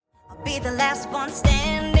be the last one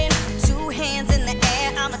standing. 2 hands in the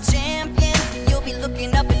air, I'm a champion. You'll be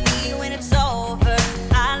looking up at me when it's over.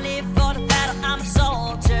 I live for the battle, I'm a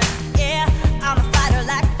soldier. Yeah, I'm a fighter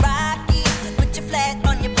like Rocky. Put your flag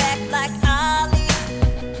on your back like Ali.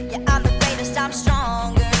 Yeah, I'm the greatest, I'm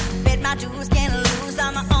stronger. Bet my dues, can't lose,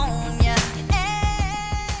 I'ma own ya.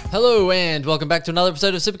 Hey. Hello and welcome back to another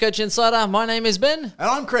episode of Supercoach Insider. My name is Ben. And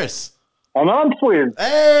I'm Chris. And I'm Swim.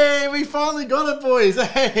 Hey, we finally got it, boys.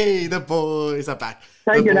 Hey, the boys are back.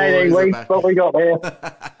 Taken 18 weeks, but we got there.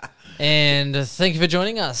 And thank you for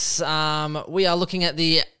joining us. We are looking at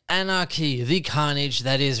the anarchy, the carnage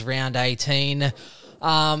that is round 18.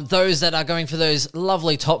 Those that are going for those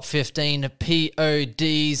lovely top 15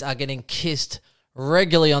 PODs are getting kissed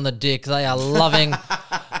regularly on the dick. They are loving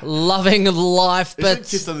life. But Isn't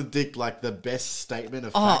kiss on the dick like the best statement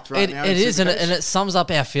of fact right now? It is, and it sums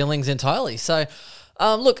up our feelings entirely. So,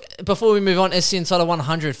 look, before we move on, SC Insider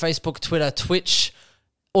 100, Facebook, Twitter, Twitch,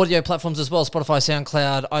 audio platforms as well, Spotify,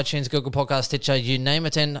 SoundCloud, iTunes, Google Podcast, Stitcher, you name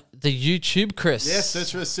it, and the YouTube, Chris. Yes,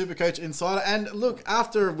 search for Supercoach Insider. And look,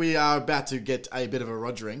 after we are about to get a bit of a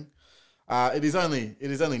Rogering, it is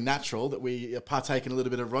only natural that we partake in a little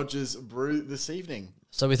bit of Rogers brew this evening.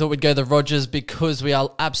 So we thought we'd go the Rogers because we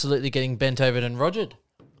are absolutely getting bent over and Rogered.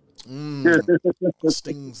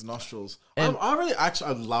 Stings nostrils. I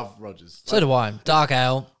love Rogers. So do I. Dark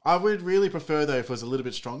ale. I would really prefer though if it was a little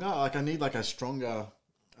bit stronger. Like I need like a stronger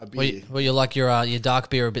beer. Well, you like your dark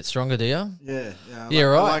beer a bit stronger, do you? Yeah. Yeah,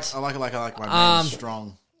 right. I like my man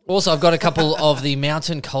strong. Also, I've got a couple of the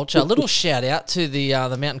Mountain Culture. A little shout out to the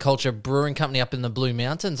Mountain Culture Brewing Company up in the Blue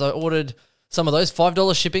Mountains. I ordered some of those,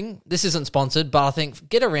 $5 shipping. This isn't sponsored, but I think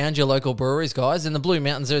get around your local breweries, guys. In the Blue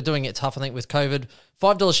Mountains, they're doing it tough, I think, with COVID.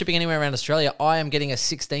 $5 shipping anywhere around Australia. I am getting a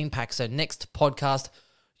 16-pack, so next podcast,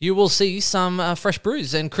 you will see some fresh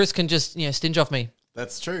brews, and Chris can just stinge off me.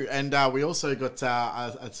 That's true. And we also got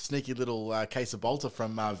a sneaky little case of Bolter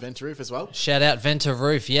from Ventaroof as well. Shout out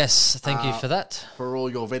Ventaroof. Yes, thank you for that. For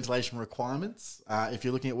all your ventilation requirements. If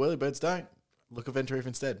you're looking at Whirlybirds, don't. Look at Ventaroof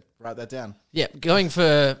instead. Write that down. Yeah, going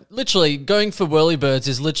for Whirlybirds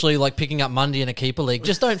is literally like picking up Mundy in a keeper league.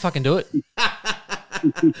 Just don't fucking do it.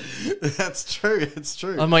 That's true. It's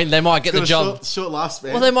true. I mean, they might get the job. Short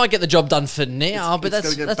lifespan. Well, they might get the job done for now, but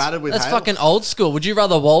that's fucking old school. Would you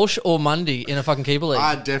rather Walsh or Mundy in a fucking keeper league?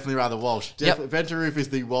 I'd definitely rather Walsh. Yep. Ventaroof is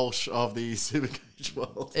the Walsh of the Supercoach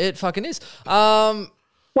world. It fucking is. Well,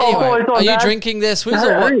 Anyway, boys, on are you that, drinking there, Swizz,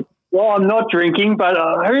 or what? Well, I'm not drinking, but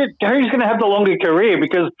who's going to have the longer career?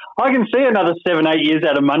 Because I can see another 7-8 years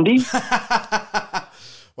out of Mundy.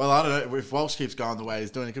 Well, I don't know. If Walsh keeps going the way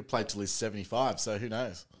he's doing, he could play till he's 75, so who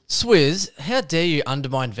knows? Swizz, how dare you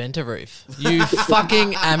undermine Ventaroof? You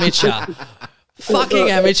fucking amateur. Fucking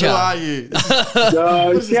amateur. Who are you? Shout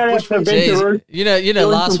out to Ventaroof. Jeez. You know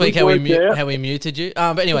last week how we muted you?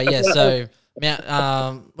 But anyway, yeah, so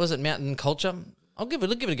Mountain Culture? I'll give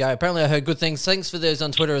it a go. Apparently I heard good things. Thanks for those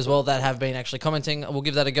on Twitter as well that have been actually commenting. We'll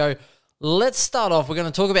give that a go. Let's start off. We're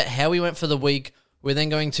going to talk about how we went for the week. We're then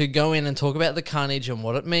going to go in and talk about the carnage and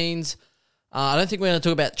what it means. I don't think we're going to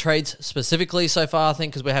talk about trades specifically so far, I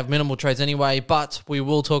think, because we have minimal trades anyway, but we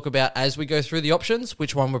will talk about, as we go through the options,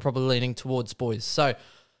 which one we're probably leaning towards, boys. So,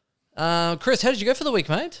 Chris, how did you go for the week,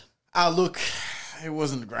 mate? Look, it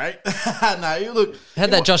wasn't great. No, look.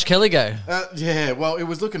 How'd that Josh Kelly go? Yeah, well, it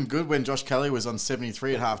was looking good when Josh Kelly was on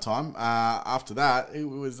 73 at halftime. After that, it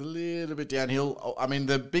was a little bit downhill. I mean,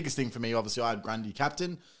 the biggest thing for me, obviously, I had Grundy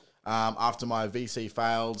captain after my VC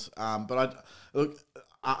failed. But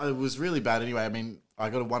it was really bad anyway. I mean,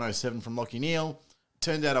 I got a 107 from Lockie Neal.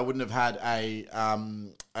 Turned out I wouldn't have had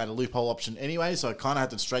a loophole option anyway, so I kind of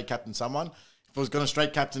had to straight captain someone. If I was going to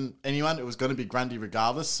straight captain anyone, it was going to be Grundy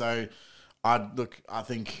regardless. So I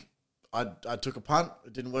think I took a punt.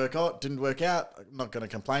 It didn't work out. I'm not going to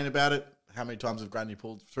complain about it. How many times have Grundy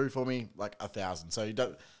pulled through for me? Like 1,000. So it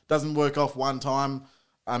doesn't work off one time.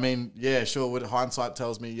 I mean, yeah, sure. What hindsight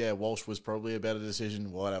tells me, yeah, Walsh was probably a better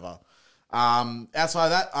decision. Whatever. Outside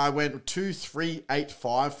of that, I went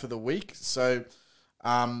 2-3-8-5 for the week. So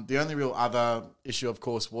the only real other issue, of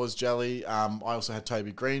course, was Jelly. I also had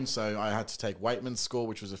Toby Green, so I had to take Waitman's score,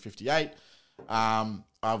 which was a 58. I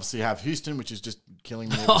obviously have Houston, which is just killing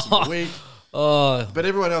me every single week. But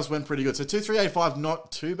everyone else went pretty good. So 2-3-8-5,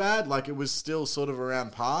 not too bad. Like, it was still sort of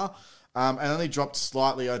around par. And only dropped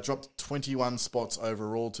slightly. I dropped 21 spots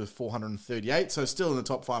overall to 438, so still in the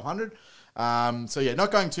top 500. So yeah,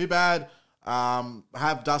 not going too bad.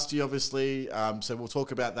 Have Dusty, obviously. So we'll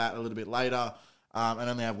talk about that a little bit later. and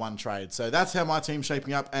only have one trade. So that's how my team's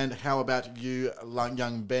shaping up. And how about you,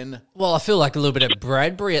 young Ben? Well, I feel like a little bit of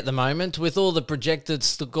Bradbury at the moment. With all the projected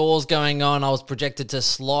scores going on, I was projected to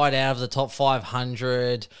slide out of the top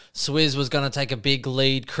 500. Swizz was going to take a big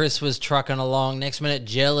lead. Chris was trucking along. Next minute,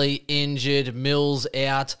 Jelly injured. Mills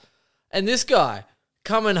out. And this guy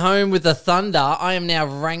coming home with the Thunder. I am now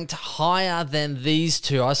ranked higher than these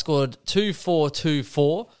two. I scored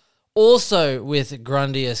 2-4-2-4. Also with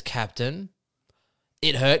Grundy as captain.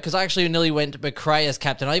 It hurt because I actually nearly went McRae as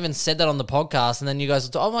captain. I even said that on the podcast, and then you guys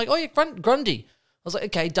were I'm like, oh yeah, Grundy. I was like,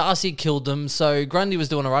 okay, Darcy killed them, so Grundy was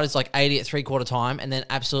doing all right. It's like 80 at three-quarter time, and then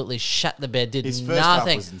absolutely shat the bed, did His nothing. first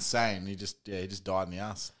half was insane. He just died in the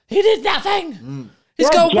ass. He did nothing. He's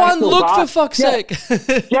got one look, for fuck's sake.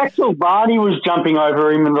 Jack Silvani was jumping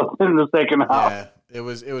over him in the second half. Yeah, it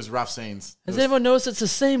was rough scenes. Has anyone noticed it's the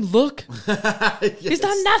same look? He's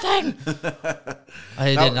done nothing.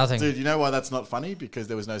 He did nothing. Dude, you know why that's not funny? Because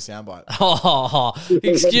there was no soundbite. Oh,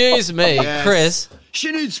 excuse me, Yes. Chris.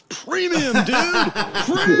 She needs premium, dude.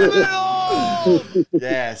 Premium.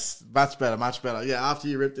 Yes, much better, much better. Yeah, after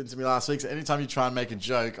you ripped into me last week, so anytime you try and make a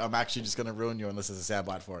joke, I'm actually just going to ruin you unless there's a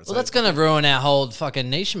soundbite for it. Well, that's going to ruin our whole fucking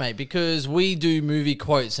niche, mate, because we do movie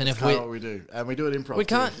quotes, and if kind of what we do. And we do it improv. we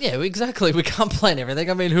can't, yeah, exactly, we can't plan everything.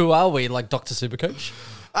 I mean, who are we, like Dr. Supercoach?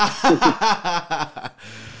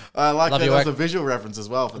 I like Love that. your That's a work. visual reference as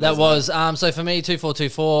well. For That this, was so for me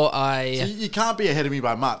 2-4-2-4. You can't be ahead of me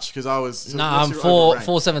by much because I was. No, I'm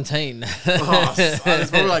 4-4-17. Oh, there's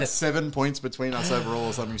probably like 7 points between us overall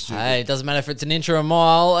or something stupid. Hey, it doesn't matter if it's an inch or a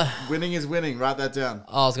mile. Winning is winning. Write that down.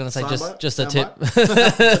 I was going to say Soundbite? just a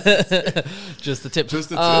Soundbite? tip. Just the tip. Just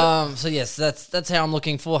the tip. So yes, that's how I'm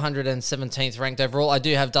looking. 417th ranked overall. I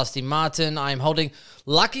do have Dusty Martin. I am holding.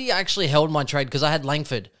 Lucky I actually held my trade because I had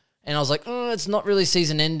Langford. And I was like, it's not really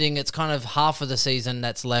season ending. It's kind of half of the season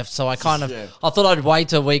that's left. So I thought I'd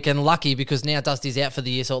wait a week, and lucky because now Dusty's out for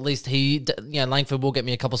the year. So at least Langford will get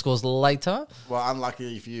me a couple scores later. Well,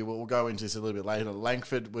 unlucky for you. We'll go into this a little bit later.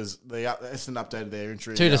 Langford was Essendon updated their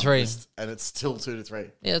injury 2 to 3, list, and it's still 2 to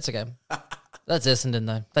 3. Yeah, that's okay. That's Essendon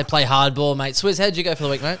though. They play hardball, mate. Swizz, how'd you go for the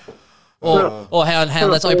week, mate? Or how?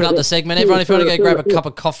 Let's open up the segment. Everyone, if you want to go grab a cup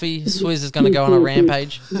of coffee, Swizz is going to go on a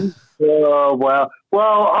rampage. Oh, wow. Well,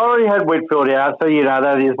 I already had Whitfield out, so,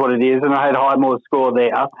 that is what it is, and I had Highmore's score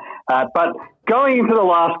there. But going into the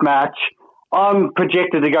last match, I'm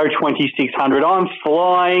projected to go 2,600. I'm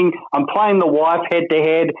flying. I'm playing the wife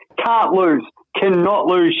head-to-head. Can't lose. Cannot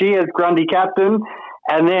lose. She has Grundy captain.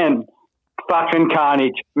 And then fucking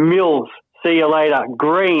carnage. Mills, see you later.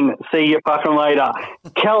 Green, see you fucking later.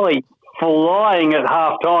 Kelly, flying at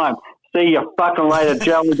half-time. See you fucking later.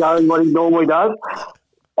 Jelly doing what he normally does.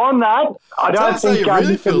 On that, I don't think you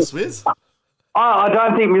really feel, Swizz. I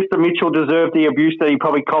don't think Mr. Mitchell deserved the abuse that he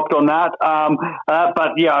probably copped on that.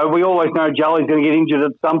 But we always know Jelly's going to get injured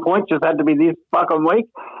at some point. Just had to be this fucking week.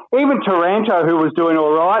 Even Taranto, who was doing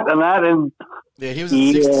all right, and he was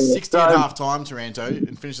at 60 at half time. Taranto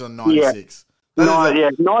and finished on 96.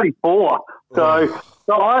 94.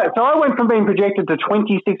 So I went from being projected to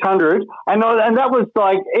 2,600, and that was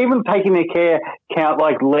like even taking into account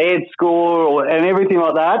like Laird's score and everything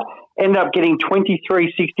like that. Ended up getting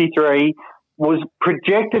 23.63. Was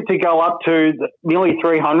projected to go up to nearly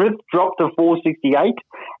 300, dropped to 468,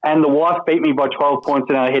 and the wife beat me by 12 points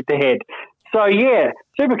in our head-to-head. So yeah,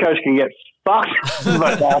 Supercoach can get fucked.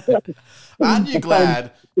 Aren't you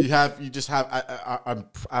glad you just have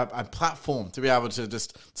a platform to be able to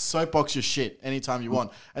just soapbox your shit anytime you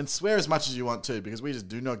want and swear as much as you want to, because we just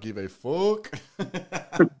do not give a fuck.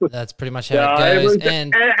 That's pretty much how it goes.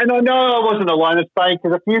 And I know I wasn't alone. It's funny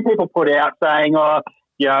because a few people put out saying, I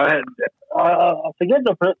forget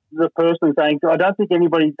the person saying, I don't think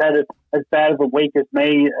anybody's had it as bad of a week as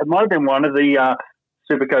me. It might have been one of the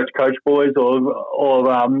Supercoach coach boys or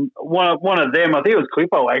one of them. I think it was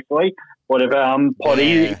Clippo actually. Whatever,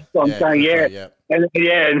 Potty. And saying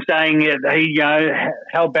that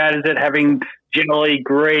how bad is it having Jelly,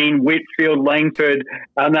 Green, Whitfield, Langford,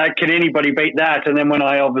 and that can anybody beat that? And then when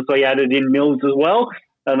I obviously added in Mills as well,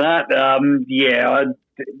 and that,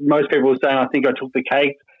 most people were saying I think I took the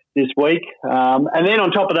cake this week. And then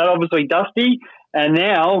on top of that, obviously Dusty, and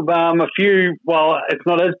now it's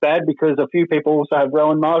not as bad because a few people also have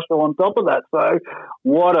Rowan Marshall on top of that. So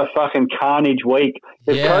what a fucking carnage week.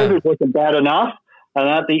 If COVID wasn't bad enough, and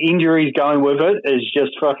that the injuries going with it is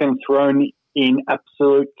just fucking thrown in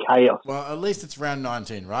absolute chaos. Well, at least it's round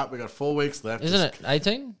 19, right? We've got 4 weeks left. Isn't it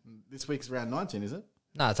 18? This week's round 19, is it?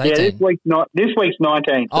 No, it's 18. Yeah, this week's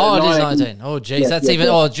 19. So it is 19. Oh, geez. That's even...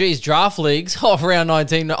 Oh, geez. Draft leagues. Oh, round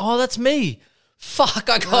 19. Oh, that's me. Fuck,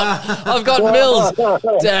 I've got Mills.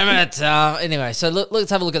 Damn it. Anyway, so let's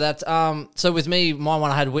have a look at that. So with me, my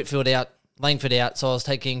one, I had Whitfield out, Langford out. So I was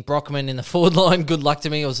taking Brockman in the forward line. Good luck to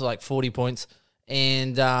me. It was like 40 points.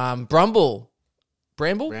 And Bramble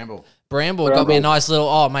got me a nice little,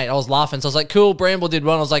 oh, mate, I was laughing. So I was like, cool, Bramble did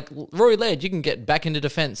one. I was like, Rory Laird, you can get back into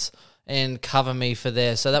defence and cover me for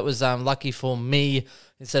there. So that was lucky for me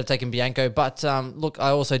instead of taking Bianco. But look, I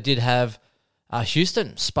also did have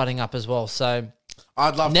Houston sputting up as well. So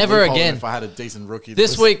I'd love never to again if I had a decent rookie.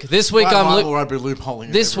 This week I'd be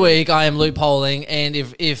loopholing. This week I am loopholing, and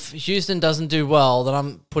if Houston doesn't do well, then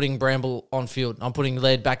I'm putting Bramble on field. I'm putting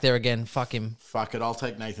Laird back there again. Fuck him. Fuck it, I'll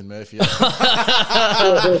take Nathan Murphy.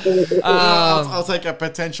 I'll take a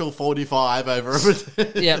potential 45 over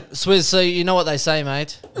it. Yeah, Swizz, so you know what they say,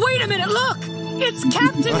 mate. Wait a minute, look! It's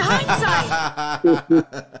Captain Hindsight!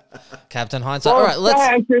 Captain Hindsight. All right, let's...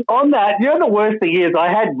 On that, you know the worst thing is I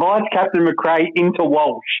had Vice Captain McRae into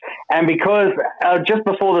Walsh, and because just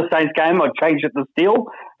before the Saints game, I changed it to Steele.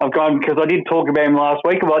 I've gone, because I did talk about him last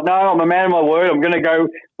week. I'm like, no, I'm a man of my word. I'm going to go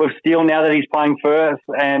with Steele now that he's playing first,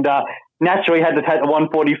 and naturally had to take the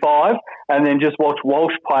 145 and then just watch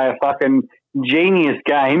Walsh play a fucking genius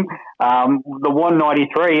game, the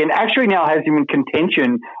 193, and actually now has him in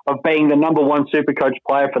contention of being the number one Supercoach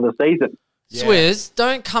player for the season. Yeah. Swizz,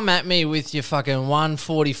 don't come at me with your fucking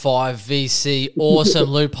 145 VC awesome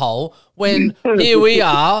loophole when here we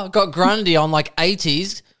are, got Grundy on like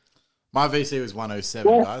 80s. My VC was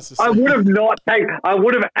 107, guys. I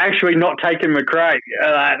would have actually not taken McRae,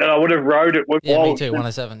 and I would have rode it with Walsh. Me too,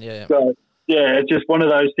 107, yeah. So, yeah, it's just one of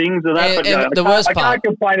those things. And that, I can't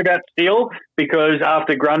complain about Steele because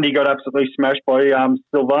after Grundy got absolutely smashed by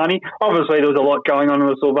Silvani, obviously there was a lot going on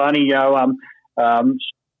with Silvani.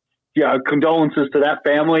 Condolences to that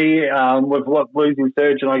family with losing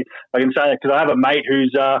Serge, and I can say that because I have a mate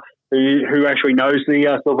who actually knows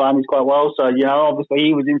the Silvanis quite well. So, obviously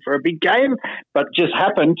he was in for a big game, but just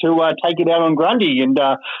happened to take it out on Grundy. And,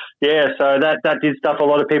 so that did stuff a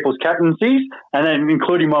lot of people's captaincies, and then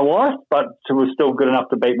including my wife, but it was still good enough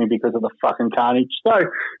to beat me because of the fucking carnage. So,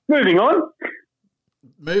 moving on.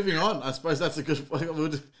 I suppose that's a good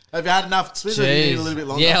point. Have you had enough, Swizz? Or do you need a little bit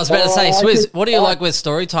longer? Yeah, I was about to say, Swizz, what do you like with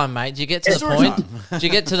story time, mate? Do you get to the point? Do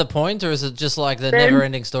you get to the point, or is it just like the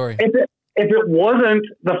never-ending story? If it wasn't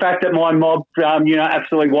the fact that my mob,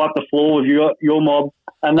 absolutely wiped the floor with your mob,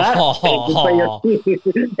 and that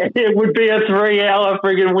it would be a 3-hour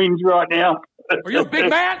friggin' whinge right now. Are you a big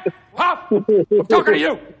man? Huh? I'm talking to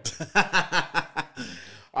you.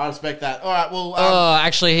 I respect that. All right, well...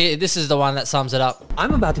 actually, this is the one that sums it up.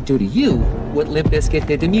 I'm about to do to you what Limp Bizkit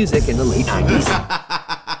did to music in the late 90s.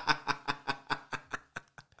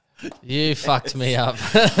 You fucked me up.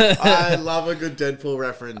 I love a good Deadpool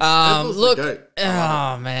reference. Look,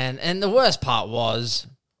 man. And the worst part was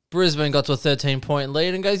Brisbane got to a 13-point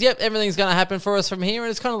lead and goes, yep, everything's going to happen for us from here. And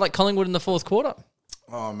it's kind of like Collingwood in the fourth quarter.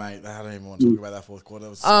 Oh, mate, I don't even want to talk about that fourth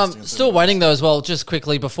quarter. Still waiting, though, as well, just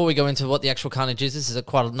quickly, before we go into what the actual carnage is. This is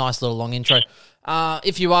quite a nice little long intro.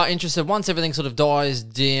 If you are interested, once everything sort of dies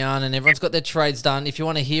down and everyone's got their trades done, if you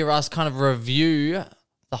want to hear us kind of review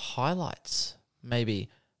the highlights, maybe,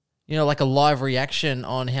 like a live reaction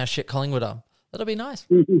on how shit Collingwood are, that'll be nice.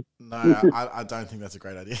 No, I don't think that's a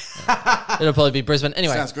great idea. It'll probably be Brisbane.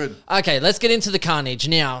 Anyway. Sounds good. Okay, let's get into the carnage.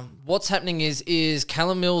 Now, what's happening is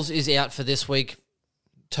Callum Mills is out for this week.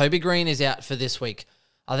 Toby Green is out for this week.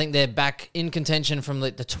 I think they're back in contention from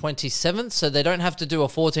the 27th, so they don't have to do a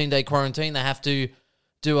 14-day quarantine. They have to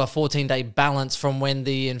do a 14-day balance from when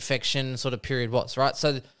the infection sort of period was, right?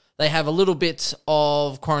 So they have a little bit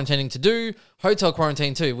of quarantining to do, hotel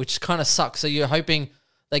quarantine too, which kind of sucks. So you're hoping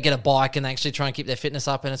they get a bike and they actually try and keep their fitness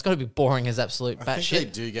up, and it's got to be boring as absolute batshit. I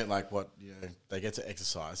think they do get they get to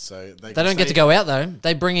exercise, so they don't get to go out though.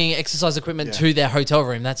 They're bringing exercise equipment to their hotel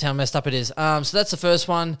room. That's how messed up it is. So that's the first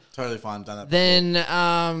one. Totally fine, done that. Then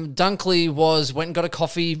Dunkley went and got a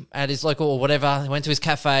coffee at his local or whatever. He went to his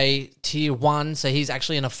cafe, tier 1, so he's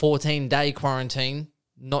actually in a 14-day quarantine,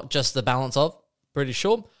 not just the balance of, pretty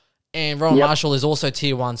sure. And Ron Marshall is also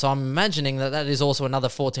tier 1, so I'm imagining that is also another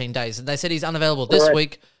 14 days. And they said he's unavailable this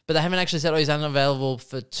week, but they haven't actually said he's unavailable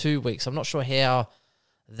for 2 weeks. I'm not sure how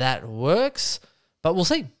that works, but we'll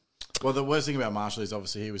see. Well, the worst thing about Marshall is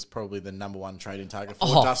obviously he was probably the number one trading target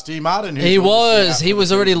for Dusty Martin. He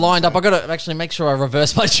was already lined up. I got to actually make sure I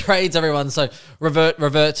reverse my trades, everyone. So revert.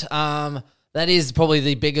 That is probably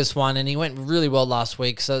the biggest one, and he went really well last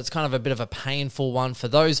week, so it's kind of a bit of a painful one for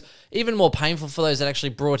those. Even more painful for those that actually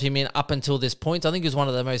brought him in up until this point. I think he was one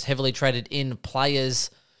of the most heavily traded in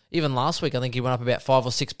players. Even last week, I think he went up about 5 or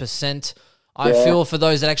 6% I feel for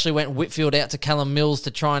those that actually went Whitfield out to Callum Mills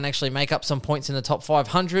to try and actually make up some points in the top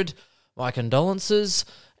 500. My condolences.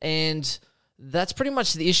 And that's pretty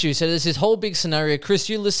much the issue. So there's this whole big scenario. Chris,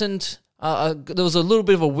 you listened. There was a little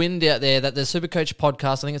bit of a wind out there that the Supercoach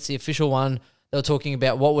podcast, I think it's the official one, they were talking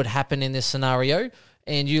about what would happen in this scenario.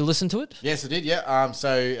 And you listened to it? Yes, I did, yeah.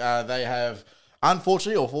 So they have,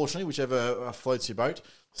 unfortunately or fortunately, whichever floats your boat,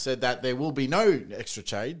 said that there will be no extra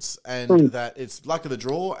trades and that it's luck of the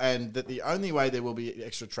draw and that the only way there will be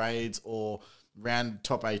extra trades or round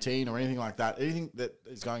top 18 or anything like that, anything that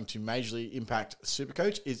is going to majorly impact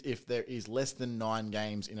Supercoach is if there is less than 9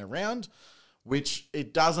 games in a round, which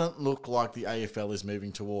it doesn't look like the AFL is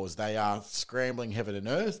moving towards. They are scrambling heaven and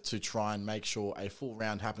earth to try and make sure a full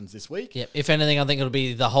round happens this week. Yeah, if anything, I think it'll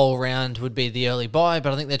be the whole round would be the early bye,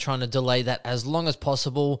 but I think they're trying to delay that as long as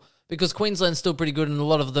possible because Queensland's still pretty good and a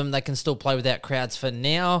lot of them, they can still play without crowds for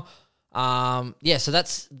now. So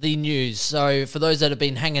that's the news. So for those that have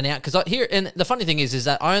been hanging out, because and the funny thing is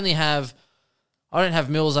that I don't have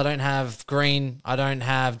Mills, I don't have Green, I don't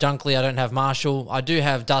have Dunkley, I don't have Marshall. I do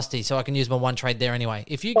have Dusty, so I can use my one trade there anyway.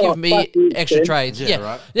 If you give me extra trades,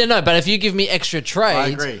 but if you give me extra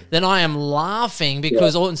trades, then I am laughing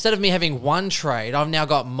because instead of me having one trade, I've now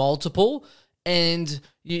got multiple. And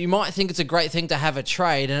you might think it's a great thing to have a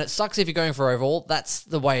trade, and it sucks if you're going for overall. That's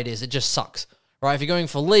the way it is. It just sucks, right? If you're going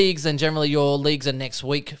for leagues, then generally your leagues are next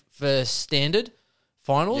week for standard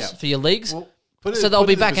finals for your leagues. Well, so they'll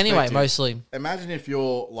be back anyway, mostly. Imagine if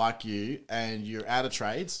you're like you and you're out of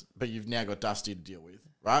trades, but you've now got Dusty to deal with,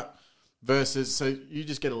 right? Versus, so you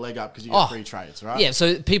just get a leg up because you get free trades, right? Yeah,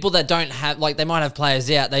 so people that don't have, like they might have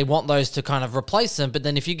players out, they want those to kind of replace them, but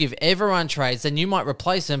then if you give everyone trades, then you might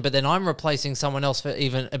replace them, but then I'm replacing someone else for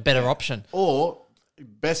even a better option. Or,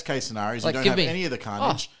 best case scenario is you don't have any of the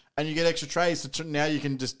carnage, and you get extra trades. So now you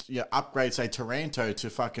can just upgrade, say, Taranto to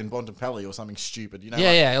fucking Bontempelli or something stupid.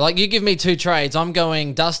 Like you give me 2 trades, I'm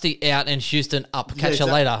going Dusty out and Houston up. Catch you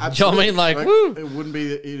later. Do you know what I mean? Woo! It wouldn't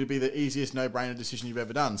be. It'd be the easiest no-brainer decision you've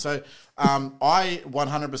ever done. So, I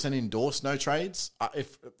 100% endorse no trades.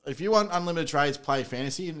 If you want unlimited trades, play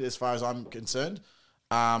fantasy. As far as I'm concerned,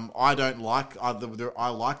 I don't like. I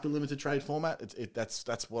like the limited trade format.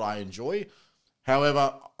 That's what I enjoy.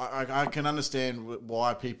 However, I can understand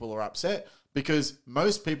why people are upset because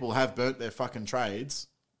most people have burnt their fucking trades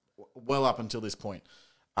well up until this point.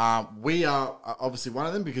 We are obviously one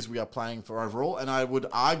of them because we are playing for overall, and I would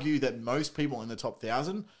argue that most people in the top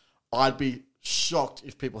 1,000, I'd be shocked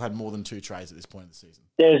if people had more than 2 trades at this point of the season.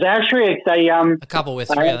 There's actually a couple with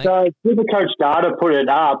 3, I think. So Supercoach data put it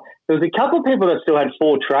up. There was a couple of people that still had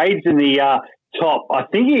 4 trades in the top, I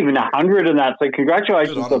think even 100 in that. So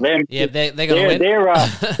congratulations to them. Yeah, they're going to win.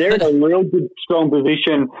 They're in a real good, strong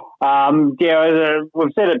position.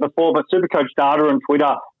 We've said it before, but Supercoach Data on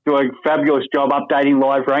Twitter do a fabulous job updating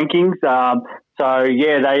live rankings.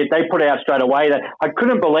 They put out straight away that I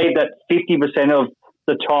couldn't believe that 50% of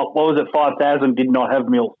the top, 5,000 did not have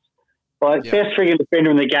Mills. Best friggin'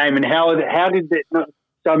 defender in the game, and how did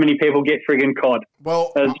so many people get friggin' cod?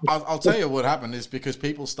 Well, I'll tell you what happened is because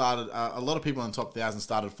people started, a lot of people in the top 1,000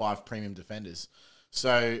 started 5 premium defenders.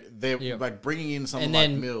 So they're like bringing in someone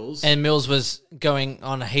like Mills. And Mills was going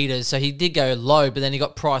on heaters, so he did go low, but then he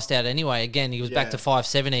got priced out anyway. Again, he was back to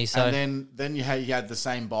 570. So and then you had the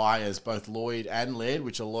same buy as both Lloyd and Laird,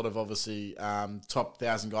 which a lot of obviously top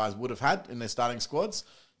 1,000 guys would have had in their starting squads.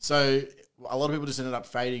 So a lot of people just ended up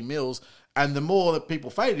fading Mills. And the more that people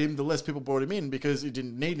faded him, the less people brought him in because you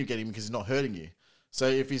didn't need to get him because he's not hurting you. So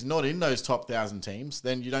if he's not in those top 1,000 teams,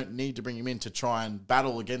 then you don't need to bring him in to try and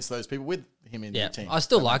battle against those people with him in your team. I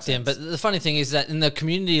still liked him, but the funny thing is that in the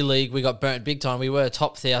community league, we got burnt big time. We were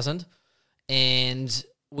top 1,000, and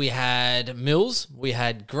we had Mills, we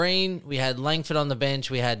had Green, we had Langford on the bench,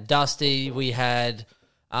 we had Dusty, we had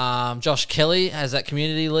Josh Kelly as that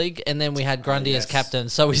community league, and then we had Grundy as captain.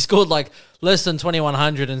 So we scored like less than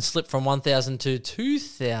 2,100 and slipped from 1,000 to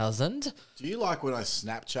 2,000. Do you like when I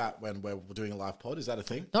Snapchat when we're doing a live pod? Is that a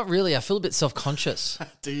thing? Not really. I feel a bit self-conscious.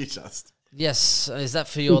 Do you just? Yes. Is that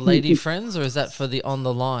for your lady friends or is that for the on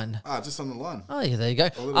the line? Just on the line. Oh, yeah, there you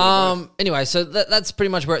go. Anyway, so that's pretty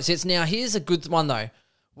much where it sits. Now, here's a good one, though.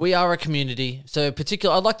 We are a community. So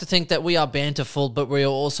I'd like to think that we are banterful, but we are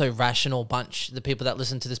also rational bunch, the people that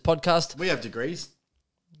listen to this podcast. We have degrees.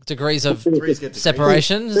 Degrees of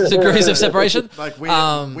separation. Degrees of separation. Like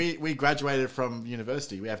we graduated from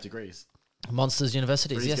university. We have degrees. Monsters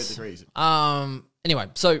universities, Degrees yes. get degrees. Anyway,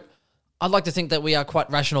 so I'd like to think that we are quite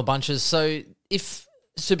rational bunches. So if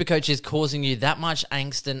Supercoach is causing you that much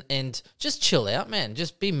angst and just chill out, man.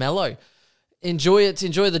 Just be mellow. enjoy it,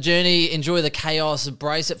 enjoy the journey, enjoy the chaos,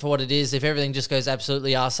 embrace it for what it is. If everything just goes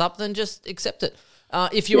absolutely arse up, then just accept it.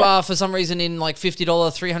 If you are, for some reason, in like $50,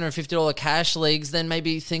 $350 cash leagues, then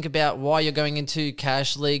maybe think about why you're going into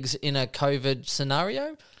cash leagues in a COVID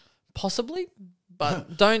scenario, possibly.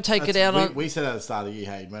 But don't take it out on... We said at the start of the year,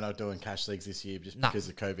 hey, we're not doing cash leagues this year just because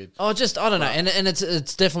of COVID. Oh, I don't know. And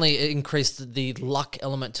it's definitely increased the luck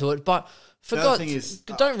element to it. But for God,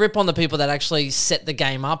 don't rip on the people that actually set the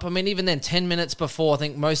game up. I mean, even then, 10 minutes before, I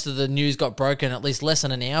think most of the news got broken, at least less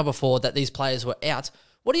than an hour before, that these players were out.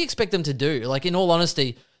 What do you expect them to do? Like, in all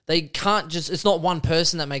honesty, they can't just... It's not one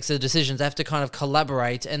person that makes the decisions. They have to kind of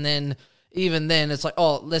collaborate, and then... Even then, it's like,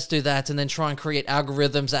 oh, let's do that, and then try and create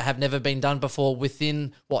algorithms that have never been done before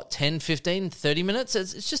within, 10, 15, 30 minutes?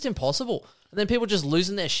 It's just impossible. And then people just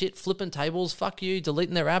losing their shit, flipping tables, fuck you,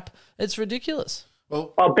 deleting their app. It's ridiculous.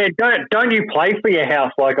 Well, Ben, don't you play for your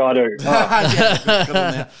house like I do?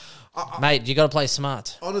 Mate, you got to play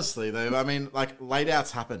smart. Honestly, though, I mean, like,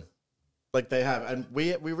 late-outs happen. Like, they have. And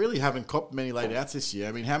we really haven't copped many late-outs this year.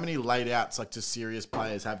 I mean, how many late-outs, like, to serious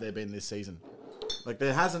players have there been this season? Like,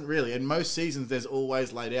 there hasn't really. In most seasons, there's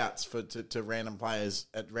always laid outs to random players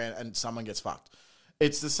and someone gets fucked.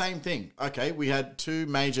 It's the same thing. Okay, we had 2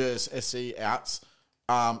 major SC outs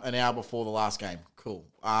an hour before the last game. Cool.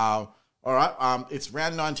 All right. It's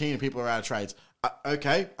round 19 and people are out of trades.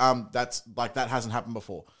 Okay. That's like, that hasn't happened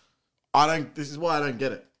before. This is why I don't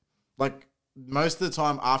get it. Like, most of the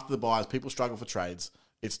time after the buys, people struggle for trades.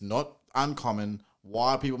 It's not uncommon.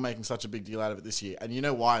 Why are people making such a big deal out of it this year? And you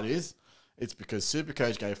know why it is? It's because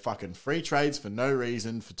Supercoach gave fucking free trades for no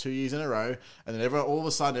reason for 2 years in a row, and then all of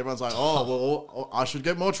a sudden everyone's like, oh, well, I should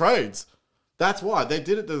get more trades. That's why. They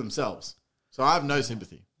did it to themselves. So I have no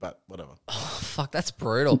sympathy, but whatever. Oh, fuck, that's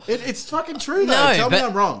brutal. It's fucking true, though. No, Tell me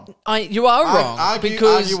I'm wrong. You are wrong. Argue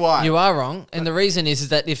why. You are wrong. And the reason is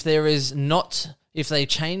that if they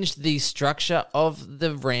changed the structure of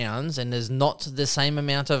the rounds and there's not the same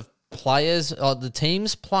amount of players or the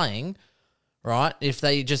teams playing... Right, if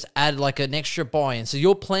they just add like an extra buy-in. So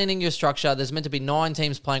you're planning your structure. There's meant to be 9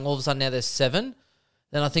 teams playing. All of a sudden now there's 7.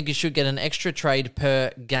 Then I think you should get an extra trade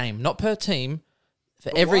per game. Not per team.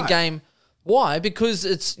 For every game. Why?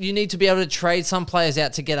 Because you need to be able to trade some players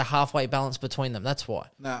out to get a halfway balance between them. That's why.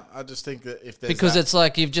 No, I just think that if there's Because it's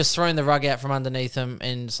like you've just thrown the rug out from underneath them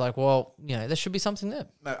and it's like, well, there should be something there.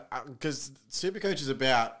 No, because Supercoach is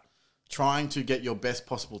about trying to get your best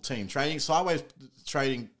possible team. Trading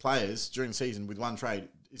players during the season with one trade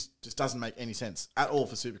just doesn't make any sense at all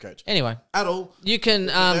for Supercoach. Anyway. At all. You can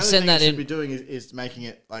the send that in. What you should be doing is making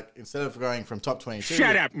it, like, instead of going from top 22...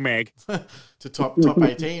 Shut up, Meg. ...to top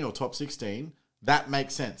 18 or top 16, that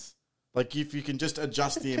makes sense. Like, if you can just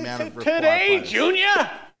adjust the amount of required players.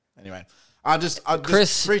 Junior! Anyway.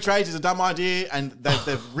 Chris, free trades is a dumb idea, and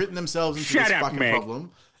they've written themselves into this fucking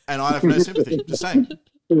problem, and I have no sympathy. Just saying.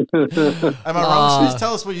 Am I wrong? Please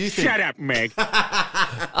tell us what you think. Shut up, Meg.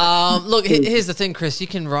 Look, here's the thing, Chris. You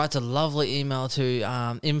can write a lovely email to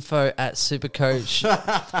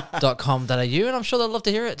info@supercoach.com.au, and I'm sure they'd love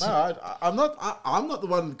to hear it. No, I'm not the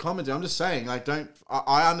one commenting. I'm just saying, like,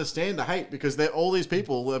 I understand the hate because all these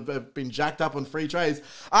people have been jacked up on free trades.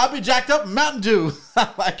 I've been jacked up in Mountain Dew,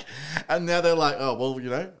 and now they're like, oh well,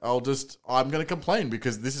 I'm going to complain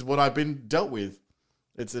because this is what I've been dealt with.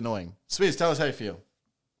 It's annoying. Swizz, tell us how you feel.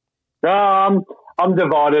 I'm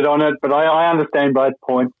divided on it, but I understand both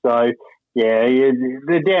points. So, yeah,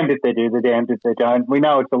 they're damned if they do, they're damned if they don't. We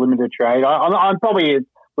know it's a limited trade. I'm probably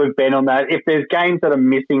with Ben on that. If there's games that are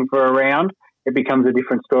missing for a round, it becomes a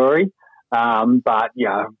different story. But,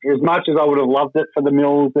 yeah, as much as I would have loved it for the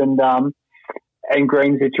Mills and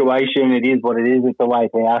Green situation, it is what it is. It's a late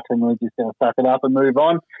out, and we're just going to suck it up and move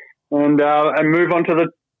on. And move on to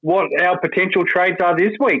what our potential trades are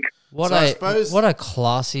this week. What a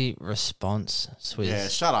classy response, Swizz. Yeah,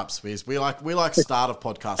 shut up, Swizz. We like start of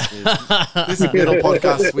podcast Swizz. This is middle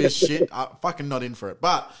podcast Swizz shit. I'm fucking not in for it.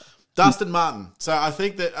 But Dustin Martin. So I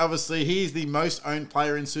think that obviously he's the most owned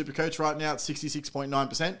player in Supercoach right now at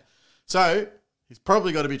 66.9%. So he's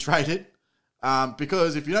probably got to be traded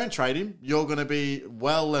because if you don't trade him, you're going to be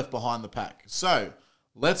well left behind the pack. So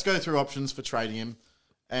let's go through options for trading him.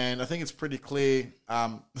 And I think it's pretty clear,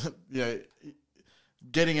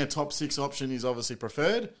 getting a top 6 option is obviously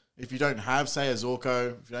preferred. If you don't have, say, a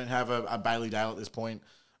Zorko, if you don't have a Bailey Dale at this point,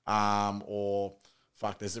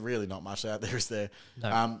 there's really not much out there, is there?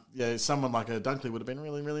 No. Someone like a Dunkley would have been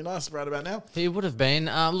really, really nice right about now. He would have been.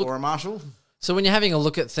 Or a Marshall. So when you're having a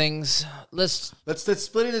look at things, let's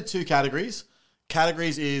split into 2 categories.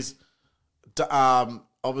 Categories is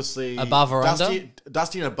obviously above or under?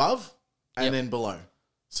 Dusty and above, and then below.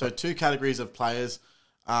 So 2 categories of players.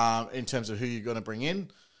 in terms of who you're going to bring in.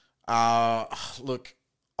 Look,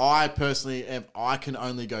 I personally I can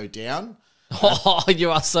only go down. Oh,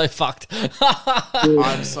 you are so fucked.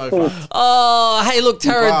 I'm so fucked. Oh, hey, look,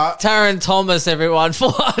 Taron Thomas, everyone,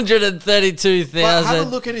 432,000. Have a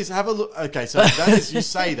look at his. Okay, so that is, you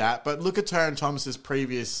say that, but look at Taron Thomas's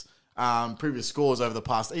previous scores over the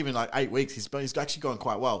past even like 8 weeks. He's actually gone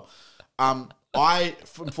quite well. I'm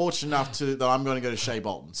fortunate enough that I'm going to go to Shea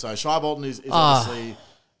Bolton. So Shea Bolton is obviously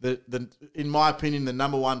the in my opinion the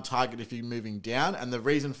number one target if you're moving down, and the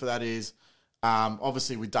reason for that is.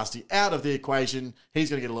 Obviously, with Dusty out of the equation,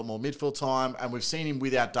 he's going to get a lot more midfield time, and we've seen him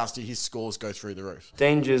without Dusty, his scores go through the roof.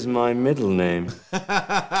 Danger's my middle name.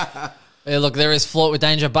 Yeah, look, there is flaw with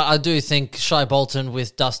Danger, but I do think Shea Bolton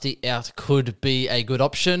with Dusty out could be a good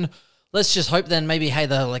option. Let's just hope then maybe,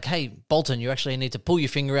 they're like, hey, Bolton, you actually need to pull your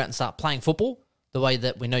finger out and start playing football the way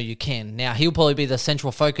that we know you can. Now, he'll probably be the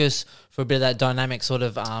central focus for a bit of that dynamic sort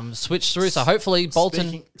of switch through. So hopefully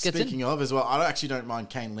Bolton gets in. Speaking of as well, I actually don't mind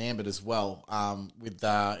Kane Lambert as well with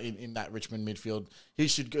in that Richmond midfield. He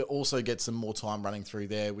should also get some more time running through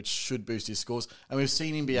there, which should boost his scores. And we've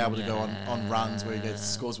seen him be able to go on runs where he gets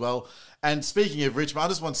scores well. And speaking of Richmond, I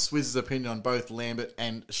just want Swizz's opinion on both Lambert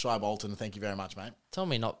and Shea Bolton. Thank you very much, mate. Tell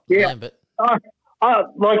me not Lambert. I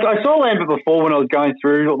saw Lambert before when I was going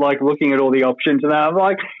through, looking at all the options, and I'm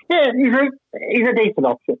like, yeah, he's a decent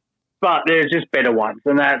option, but there's just better ones,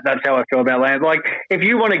 and that's how I feel about Lambert. Like, if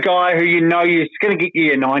you want a guy who you know is going to get you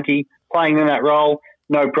your 90 playing in that role,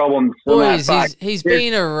 no problems. Boys, he's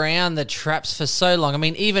been around the traps for so long. I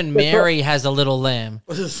mean, even Mary has a little lamb.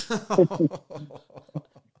 But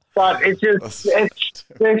there's just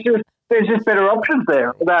better options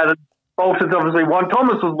there. Bolton's obviously one.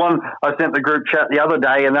 Thomas was one I sent the group chat the other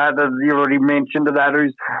day, and that you already mentioned that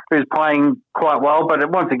who's playing quite well. But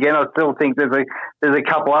once again, I still think there's a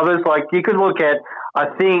couple others. Like you could look at, I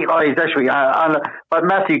think he's actually, but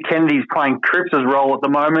Matthew Kennedy's playing Cripps' role at the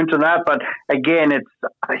moment, and that. But again, it's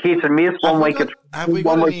hit and miss. Have we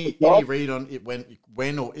got any read on it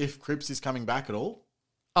when or if Cripps is coming back at all?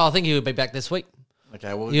 Oh, I think he would be back this week.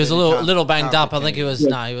 Okay, well he was a little banged up. I think he was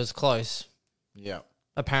he was close. Yeah,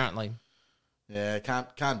 apparently. Yeah,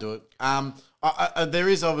 can't do it. There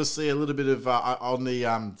is obviously a little bit of on the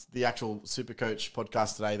actual Supercoach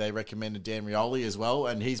podcast today. They recommended Dan Rioli as well,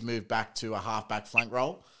 and he's moved back to a halfback flank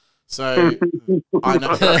role. So I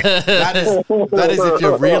know that is if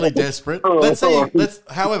you're really desperate. Let's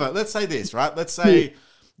say this, right? Let's say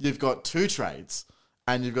you've got two trades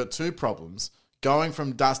and you've got two problems. Going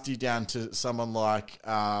from Dusty down to someone like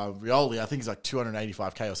Rioli, I think he's like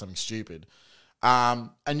 285K or something stupid.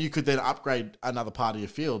 And you could then upgrade another part of your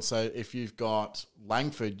field. So if you've got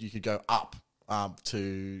Langford, you could go up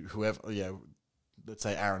to whoever, let's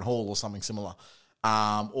say Aaron Hall or something similar.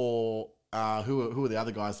 Or who are the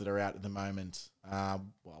other guys that are out at the moment?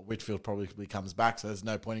 Whitfield probably comes back, so there's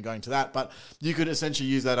no point in going to that. But you could essentially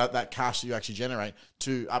use that cash that you actually generate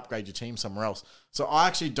to upgrade your team somewhere else. So I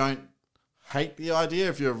actually don't hate the idea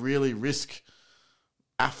if you're really risk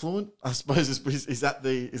affluent, I suppose is that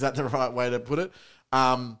the right way to put it?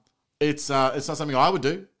 It's not something I would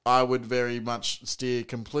do. I would very much steer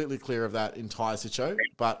completely clear of that entire situation.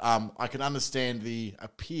 But I can understand the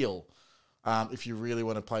appeal if you really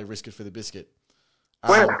want to play risk it for the biscuit.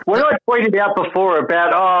 When I tweeted out before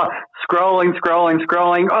about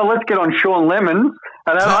scrolling, oh, let's get on Sean Lemons,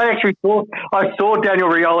 and I actually saw Daniel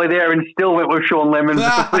Rioli there and still went with Sean Lemons.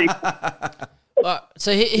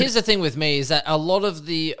 So here's the thing with me is that a lot of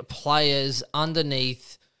the players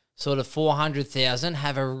underneath sort of 400,000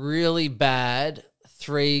 have a really bad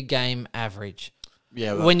 3-game average.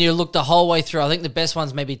 Yeah. When you look the whole way through, I think the best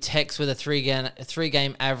one's maybe Tex with a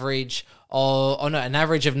 3-game average an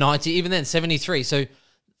average of 90, even then 73. So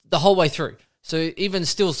the whole way through. So even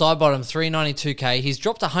still side bottom 392K, he's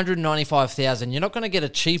dropped 195,000. You're not going to get a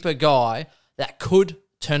cheaper guy that could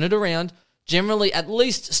turn it around. Generally, at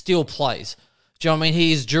least still plays. Do you know what I mean?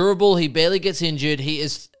 He is durable. He barely gets injured. He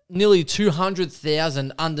is nearly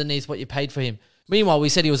 200,000 underneath what you paid for him. Meanwhile, we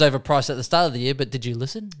said he was overpriced at the start of the year, but did you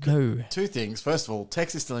listen? No. Two things. First of all,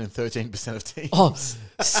 Tex is still in 13% of teams. Oh,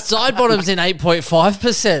 side bottom's in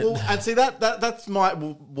 8.5%. Well, and see, that's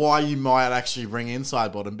why you might actually bring in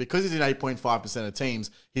side bottom. Because he's in 8.5% of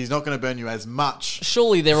teams, he's not going to burn you as much.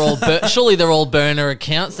 Surely they're all burner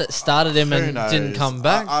accounts that started him and didn't come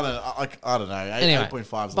back. I don't know. Anyway,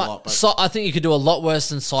 8.5 is a lot. But so I think you could do a lot worse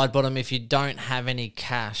than side bottom if you don't have any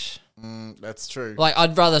cash. That's true. Like,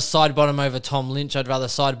 I'd rather side bottom over Tom Lynch. I'd rather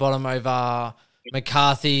side bottom over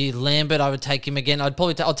McCarthy. Lambert, I would take him again.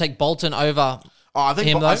 I'll take Bolton over Oh, I think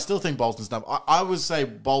him, though? I still think Bolton's number. I would say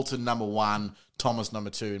Bolton number 1, Thomas number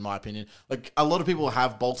 2, in my opinion. Like a lot of people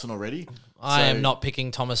have Bolton already. I am not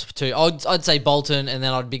picking Thomas for 2. I'd say Bolton, and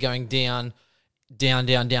then I'd be going down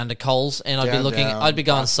to Coles, and I'd be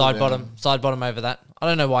going side bottom over that. I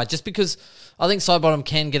don't know why, just because I think side bottom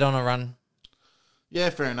can get on a run. Yeah,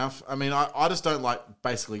 fair enough. I mean, I just don't like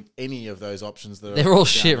basically any of those options. They're all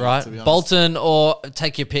shit, right? Bolton or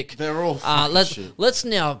take your pick. They're all shit. Let's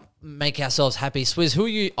now make ourselves happy. Swizz, who are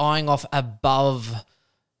you eyeing off above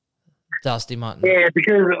Dusty Martin? Yeah,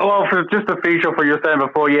 because, for just to finish off what you were saying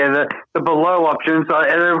before, the below options,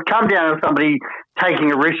 it'll come down to somebody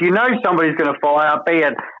taking a risk. You know somebody's going to fire, be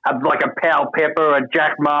it like a Powell Pepper, a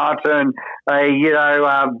Jack Martin,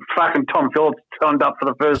 fucking Tom Phillips turned up for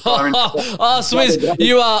the first time. Swizz,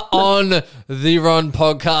 you are on the Ron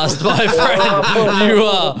podcast, my friend. You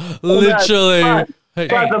are literally... Hey,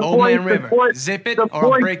 Old Man River, zip it or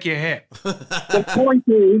I'll break your hip. The point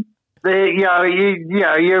is,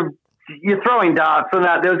 you're throwing darts and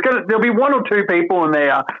that. There'll be 1 or 2 people in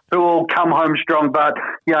there who will come home strong, but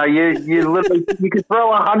you literally you could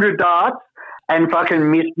throw 100 darts and fucking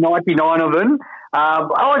miss 99 of them.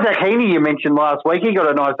 Isaac Heaney, you mentioned last week, he got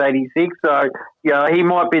a nice 86, so he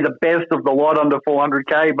might be the best of the lot under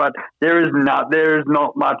 400k, but there is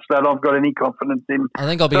not much that I've got any confidence in. I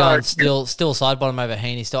think I'll be going still side bottom over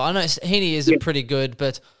Heaney. Still, I know Heaney is pretty good,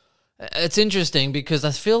 but it's interesting because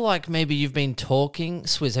I feel like maybe you've been talking,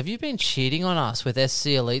 Swizz. Have you been cheating on us with SC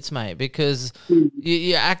Elites, mate? Because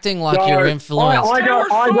you're acting like you're influenced. They were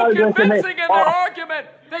so convincing in their argument.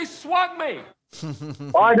 They swung me.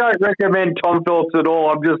 I don't recommend Tom Phillips at all.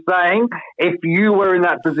 I'm just saying, if you were in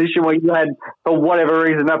that position where you had, for whatever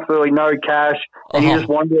reason, absolutely no cash, and you just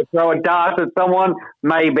wanted to throw a dart at someone,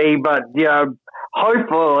 maybe. But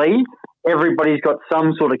hopefully everybody's got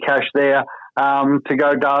some sort of cash there to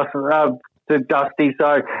go to Dusty.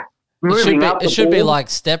 So it should be like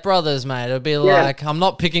Step Brothers, mate. It'll be like, I'm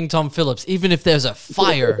not picking Tom Phillips, even if there's a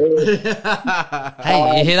fire. Hey,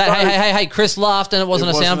 you hear that? Hey, Chris laughed and it wasn't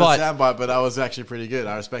a soundbite. But that was actually pretty good.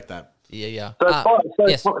 I respect that. Yeah. So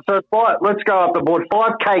let's go up the board.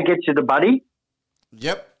 5K gets you the buddy.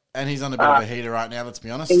 Yep. And he's on a bit of a heater right now, let's be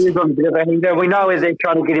honest. He is on a bit of a heater. We know they're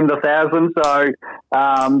trying to get him to 1,000, so,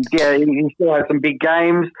 he still has some big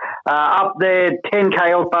games. Up there,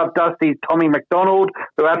 10K above Dusty's Tommy McDonald,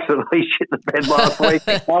 who absolutely shit the bed last week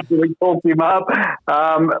after we talked him up.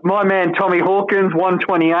 My man Tommy Hawkins,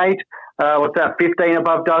 128. What's that, 15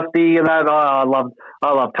 above Dusty? And that, I love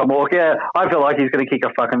Tom Hawkins. Yeah, I feel like he's going to kick a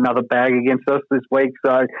fucking another bag against us this week.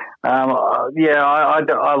 So, I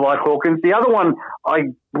like Hawkins. The other one I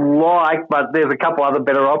like, but there's a couple other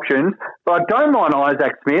better options. But I don't mind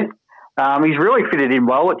Isaac Smith. He's really fitted in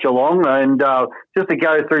well at Geelong, and just to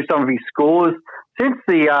go through some of his scores since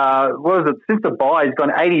the bye, he's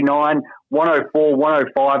gone 89, 104,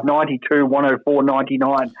 105, 92, 104,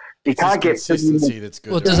 99. You can't get consistency that's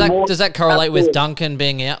good. Well, does that correlate with Duncan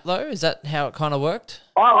being out though? Is that how it kind of worked?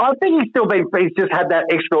 I think he's just had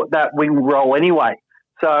that wing role anyway.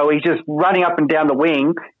 So he's just running up and down the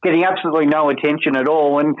wing, getting absolutely no attention at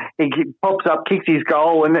all, and he pops up, kicks his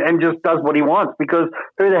goal, and just does what he wants. Because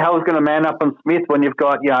who the hell is going to man up on Smith when you've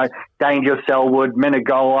got Danger, Selwood,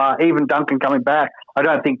 Menegola, even Duncan coming back? I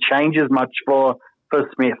don't think changes much for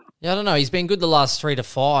Smith. Yeah, I don't know. He's been good the last 3 to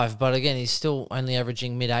 5, but again, he's still only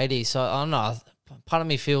averaging mid-80s. So I don't know. Part of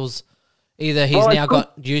me feels either he's now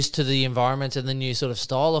got used to the environment and the new sort of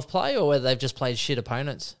style of play, or whether they've just played shit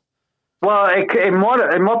opponents. Well, it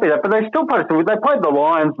might be that, but they still played. They played the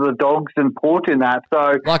Lions, the Dogs, and Port in that.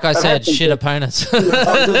 So, like I said, shit opponents. But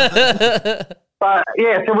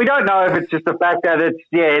so we don't know if it's just the fact that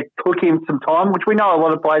it took him some time, which we know a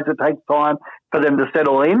lot of players, it takes time for them to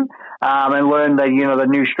settle in and learn the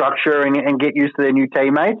new structure and get used to their new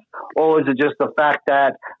teammates, or is it just the fact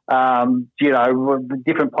that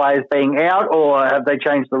different players being out, or have they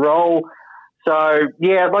changed the role? So, I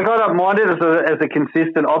don't mind it as a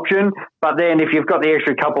consistent option. But then if you've got the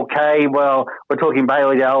extra couple K, well, we're talking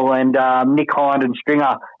Bailey Dell and Nick Hind and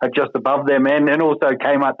Stringer are just above them. And also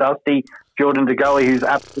Kmart Dusty, Jordan De Goey, who's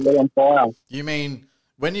absolutely on fire. You mean,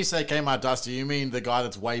 when you say Kmart Dusty, you mean the guy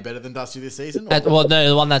that's way better than Dusty this season? No,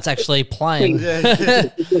 the one that's actually playing.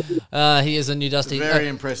 He is a new Dusty. Very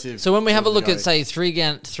impressive. So when we have a look at, say,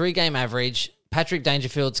 three-game average, Patrick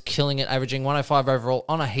Dangerfield's killing it, averaging 105 overall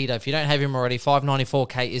on a heater. If you don't have him already,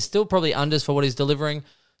 594K is still probably unders for what he's delivering,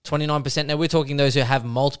 29%. Now, we're talking those who have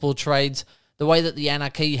multiple trades. The way that the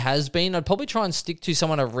Anarchy has been, I'd probably try and stick to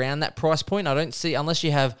someone around that price point. I don't see, unless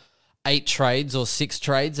you have 8 trades or 6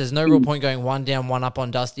 trades, there's no real point going one down, one up on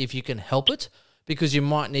Dusty if you can help it, because you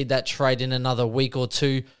might need that trade in another week or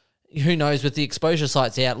two who knows, with the exposure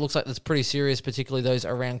sites out, it looks like that's pretty serious, particularly those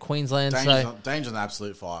around Queensland. Danger's on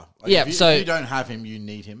absolute fire. Yeah, if you don't have him, you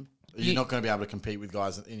need him. You're not going to be able to compete with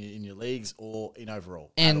guys in your leagues or in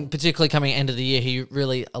overall. And particularly coming end of the year, he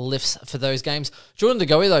really lifts for those games. Jordan De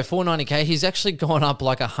Goey, though, $490K, he's actually gone up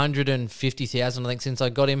like 150,000, I think, since I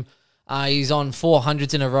got him. He's on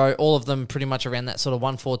 400s in a row, all of them pretty much around that sort of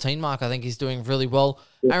 114 mark. I think he's doing really well.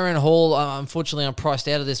 Yeah. Aaron Hall, unfortunately, I'm priced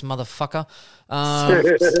out of this motherfucker.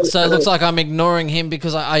 So it looks like I'm ignoring him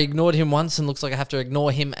because I ignored him once and looks like I have to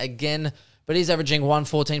ignore him again. But he's averaging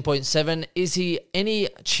 114.7. Is he any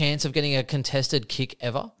chance of getting a contested kick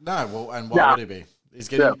ever? No, well, and why would he be? He's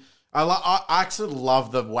getting... Yeah. I actually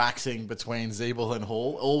love the waxing between Zeeble and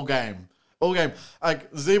Hall all game.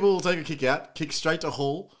 Like, Zeeble will take a kick out, kick straight to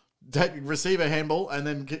Hall, receive a handball, and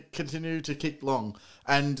then continue to kick long.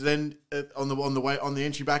 And then on the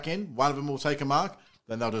entry back in, one of them will take a mark,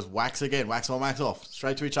 then they'll just wax again, wax on, wax off,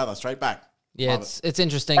 straight to each other, straight back. Yeah, it's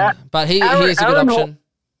interesting. But he is a good option.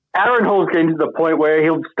 Aaron Hall's getting to the point where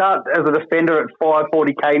he'll start as a defender at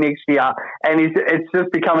 540K next year, and it's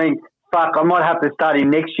just becoming, fuck, I might have to start him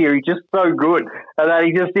next year. He's just so good. That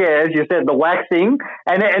he just, as you said, the waxing.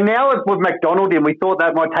 And now it's with McDonald in, we thought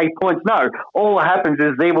that might take points. No, all that happens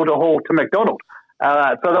is Zeeble to Hall to McDonald.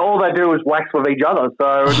 So all they do is wax with each other.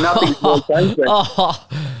 So nothing's more dangerous.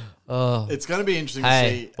 It's going to be interesting to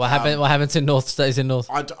see. What happens in North stays in North.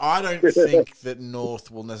 I don't think that North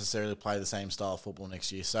will necessarily play the same style of football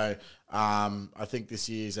next year. So I think this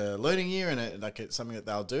year is a learning year and it's something that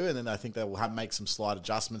they'll do. And then I think they will make some slight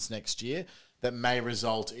adjustments next year that may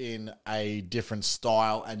result in a different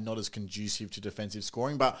style and not as conducive to defensive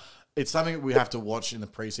scoring. But it's something that we have to watch in the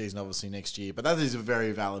preseason, obviously, next year. But that is a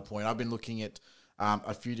very valid point. I've been looking at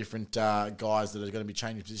a few different guys that are going to be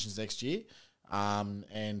changing positions next year.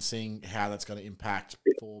 And seeing how that's going to impact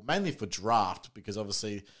mainly for draft, because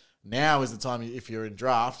obviously now is the time, if you're in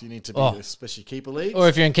draft, you need to be, especially keeper leagues. Or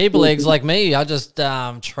if you're in keeper leagues like me, I just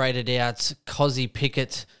traded out Cozzy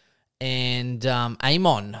Pickett and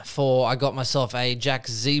Amon I got myself a Jack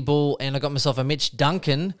Zeeble and I got myself a Mitch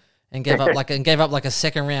Duncan and gave up like a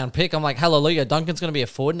second round pick. I'm like, hallelujah, Duncan's going to be a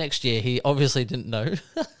forward next year. He obviously didn't know.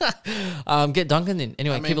 Get Duncan in.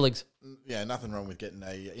 Anyway, keeper leagues. Yeah, nothing wrong with getting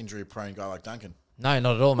a injury-prone guy like Duncan. No,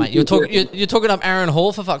 not at all, mate. You're talking up Aaron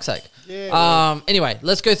Hall, for fuck's sake. Yeah. Anyway,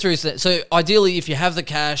 let's go through. So ideally, if you have the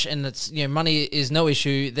cash and it's money is no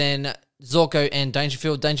issue, then Zorko and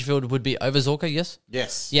Dangerfield. Dangerfield would be over Zorko, yes?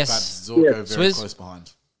 Yes. But Zorko very close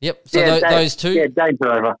behind. Yep. So those two. Yeah,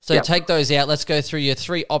 Danger over. So take those out. Let's go through your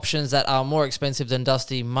three options that are more expensive than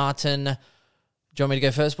Dusty Martin. Do you want me to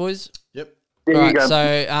go first, boys? Yep. There all you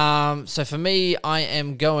right. go. So for me, I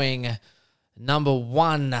am going. Number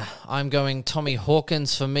one, I'm going Tommy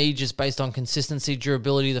Hawkins for me, just based on consistency,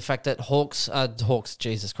 durability, the fact that Hawks,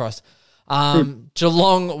 Jesus Christ.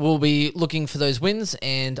 Geelong will be looking for those wins,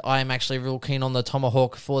 and I am actually real keen on the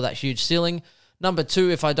Tomahawk for that huge ceiling. Number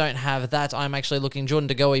two, if I don't have that, I'm actually looking Jordan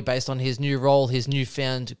De Goey based on his new role, his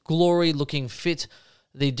newfound glory, looking fit,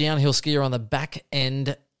 the downhill skier on the back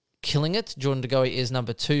end, killing it. Jordan De Goey is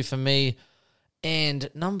number two for me.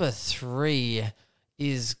 And number three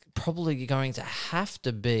is probably going to have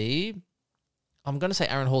to be, I'm going to say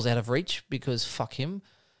Aaron Hall's out of reach because fuck him.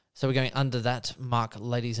 So we're going under that mark,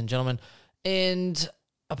 ladies and gentlemen. And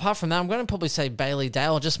apart from that, I'm going to probably say Bailey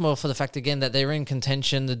Dale, just more for the fact, again, that they're in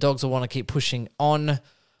contention. The Dogs will want to keep pushing on.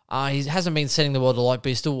 He hasn't been setting the world alight, but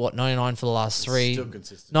he's still, 99 for the last three? Still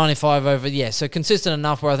consistent. 95 over, so consistent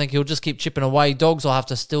enough where I think he'll just keep chipping away. Dogs will have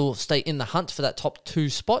to still stay in the hunt for that top two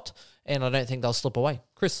spot, and I don't think they'll slip away.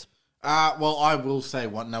 Chris? Well, I will say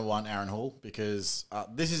number one, Aaron Hall, because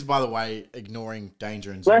this is, by the way, ignoring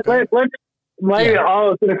Danger and Zorko. Maybe I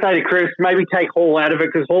was going to say to Chris, maybe take Hall out of it,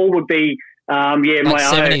 because Hall would be, like my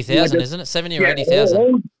 70,000, isn't it? 70 or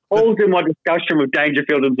 80,000. Hall's in my discussion with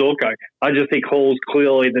Dangerfield and Zorko. I just think Hall's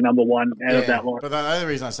clearly the number one out of that line. But the only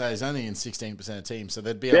reason I say he's only in 16% of teams, so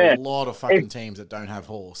there'd be a lot of fucking teams that don't have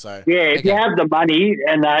Hall. So if you have the money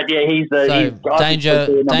and that, he's the Danger,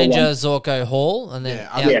 Zorko, Hall, and then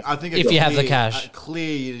I think if you have the cash,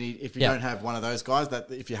 clear you need. If you don't have one of those guys,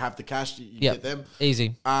 that if you have the cash, you get them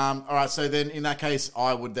easy. All right, so then in that case,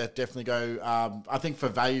 I would definitely go. I think for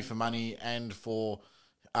value for money and for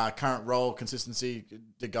current role consistency,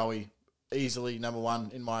 De Goey easily number one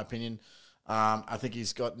in my opinion. I think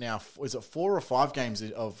he's got now, is it 4 or 5 games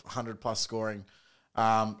of 100 plus scoring,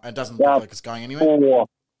 and doesn't look like it's going anywhere.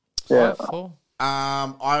 4. Four.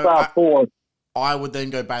 I would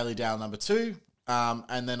then go Bailey Dale number 2,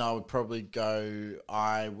 and then I would probably go.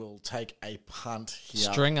 I will take a punt here.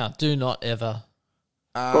 Stringer, do not ever.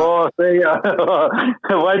 See ya.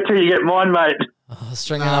 Wait till you get mine, mate.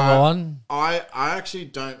 Stringer number one. I actually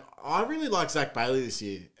don't. I really like Zach Bailey this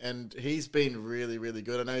year, and he's been really, really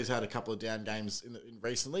good. I know he's had a couple of down games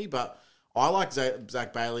recently, but I like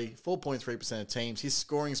Zach Bailey. 4.3% of teams. His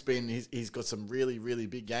scoring's been. He's got some really, really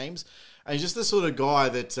big games, and he's just the sort of guy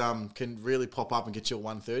that can really pop up and get you a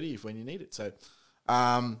 130 when you need it. So,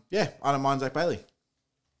 I don't mind Zach Bailey.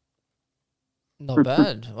 Not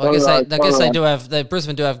bad. Well, I guess they do have.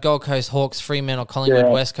 Brisbane do have Gold Coast, Hawks, Fremantle,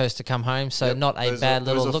 Collingwood, West Coast to come home. So not a bad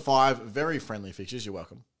little look. Those are 5 very friendly fixtures. You're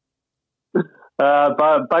welcome.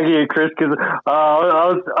 Buggy you, Chris, because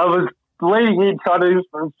I was leading in trying to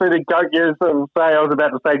see the goat years and say I was about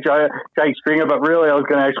to say Jake Stringer, but really I was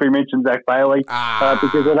going to actually mention Zach Bailey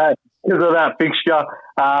because of that fixture.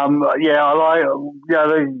 I like.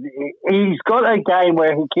 He's got a game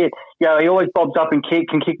where he can. He always bobs up and can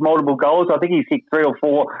kick multiple goals. I think he's kicked 3 or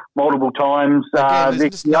 4 multiple times. Again,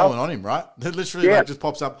 there's just no one on him, right? It literally just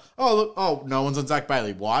pops up. Oh look! Oh, no one's on Zach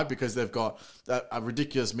Bailey. Why? Because they've got a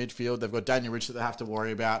ridiculous midfield. They've got Daniel Rich that they have to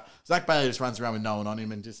worry about. Zach Bailey just runs around with no one on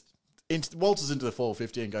him and just waltzes into the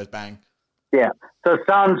 450 and goes bang. Yeah. So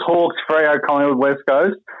Suns, Hawks, Freo, Collingwood, West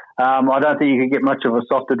Coast. I don't think you could get much of a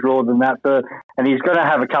softer draw than that. And he's going to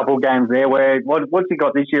have a couple of games there where what's he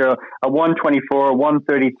got this year? A 124, a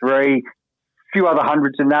 133, a few other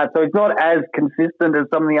hundreds in that. So he's not as consistent as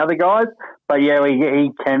some of the other guys, but he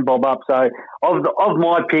can bob up. So of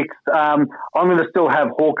my picks, I'm going to still have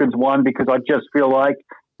Hawkins 1 because I just feel like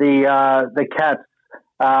the Cats.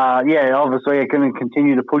 Obviously are going to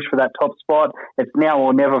continue to push for that top spot. It's now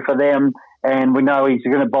or never for them, and we know he's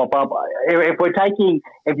going to bop up.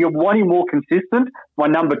 If you're wanting more consistent, my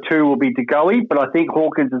number 2 will be DeGoey, but I think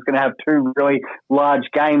Hawkins is going to have 2 really large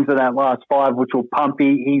games in that last 5, which will pump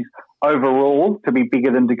his overall to be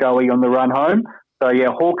bigger than DeGoey on the run home. So,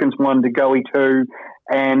 Hawkins 1, DeGoey 2.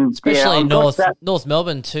 And especially North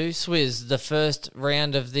Melbourne too, Swizz, the first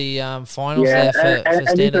round of the finals there for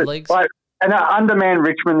standard leagues. And underman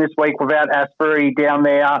Richmond this week without Asbury down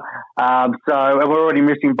there. And we're already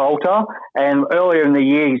missing Bolter. And earlier in the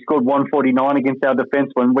year, he scored 149 against our defence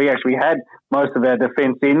when we actually had most of our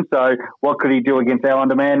defence in. So what could he do against our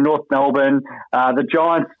underman? North Melbourne, the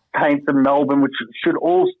Giants, Saints and Melbourne, which should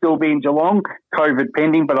all still be in Geelong, COVID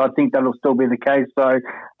pending, but I think that'll still be the case. So,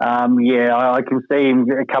 I can see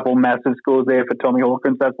a couple massive scores there for Tommy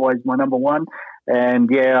Hawkins. That's why he's my number 1. And,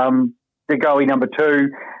 DeGoey number 2.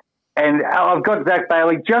 And I've got Zach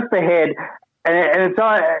Bailey just ahead, and it's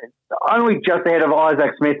only just ahead of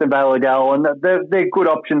Isaac Smith and Bailey Dale, and they're good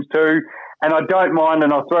options too. And I don't mind,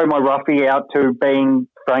 and I'll throw my roughie out to being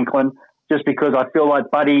Franklin, just because I feel like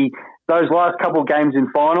Buddy, those last couple of games in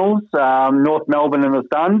finals, North Melbourne and the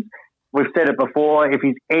Suns, we've said it before, if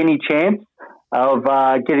he's any chance of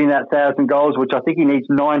getting that 1,000 goals, which I think he needs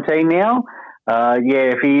 19 now,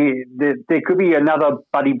 there could be another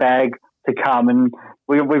Buddy bag to come. And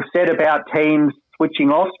we've said about teams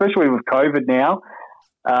switching off, especially with COVID now,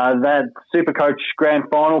 that Supercoach grand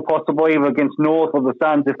final possibly against North or the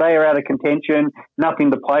Suns, if they are out of contention,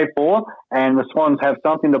 nothing to play for, and the Swans have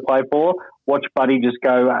something to play for, watch Buddy just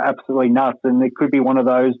go absolutely nuts. And it could be one of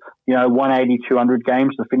those, 180, 200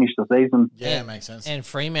 games to finish the season. Yeah, it makes sense. And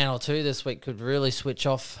Fremantle too this week could really switch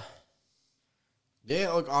off.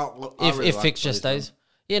 Yeah, look, if fixture stays.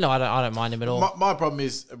 Yeah, no, I don't mind him at all. My problem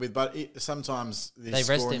is with sometimes his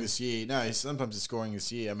scoring this year. No, sometimes his scoring this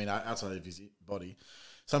year. I mean, outside of his body,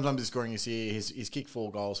 sometimes his scoring this year. He's kicked 4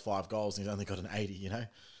 goals, 5 goals, and he's only got an 80.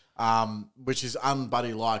 Which is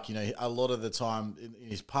un-Buddy like. A lot of the time in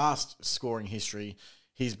his past scoring history,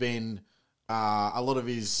 he's been a lot of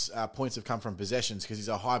his points have come from possessions because he's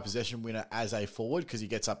a high possession winner as a forward because he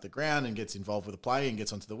gets up the ground and gets involved with the play and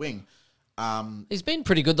gets onto the wing. He's been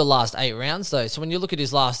pretty good the last 8 rounds, though. So when you look at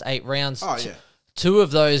his last 8 rounds, 2 of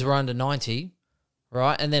those were under 90,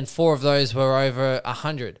 right? And then 4 of those were over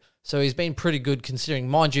 100. So he's been pretty good considering.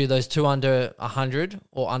 Mind you, those 2 under 100,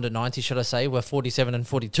 or under 90, should I say, were 47 and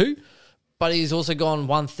 42. But he's also gone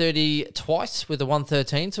 130 twice with a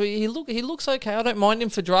 113. So he looks okay. I don't mind him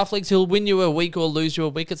for draft leagues. He'll win you a week or lose you a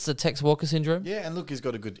week. It's the Tex Walker syndrome. Yeah, and look, he's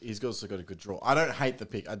also got a good draw. I don't hate the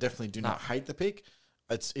pick. I definitely do not hate the pick.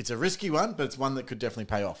 It's a risky one, but it's one that could definitely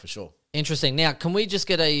pay off for sure. Interesting. Now, can we just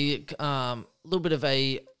get a little bit of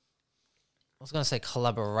I was going to say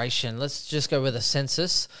collaboration. Let's just go with a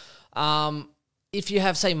census. If you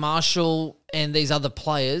have, say, Marshall and these other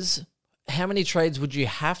players, how many trades would you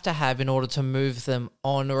have to have in order to move them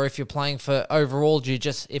on? Or if you're playing for overall,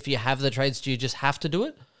 if you have the trades, do you just have to do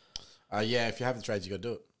it? If you have the trades, you got to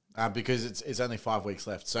do it because it's only 5 weeks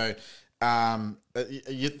left. So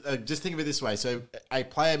just think of it this way. So a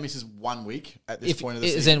player misses 1 week at this point of the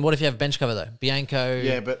season. Then what if you have bench cover though? Bianco.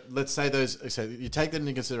 Yeah, but let's say so you take that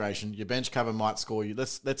into consideration. Your bench cover might score you.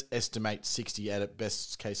 Let's estimate 60 at a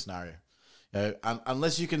best case scenario.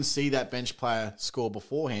 Unless you can see that bench player score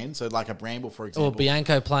beforehand, so like a Bramble, for example, or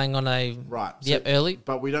Bianco playing on a early.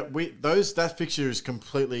 But that fixture is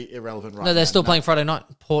completely irrelevant right now. No, they're still playing Friday night.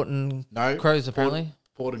 Port and Crows apparently.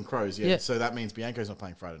 Port and Crows, yeah. So that means Bianco's not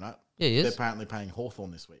playing Friday night. Yeah, he is. They're apparently playing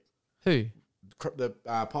Hawthorn this week. Who? The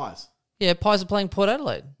Pies. Yeah, Pies are playing Port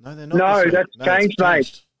Adelaide. No, they're not. No, that's changed,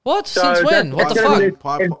 mate. What? Since when? What the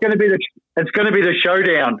fuck? It's going to be the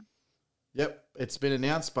showdown. Yep. It's been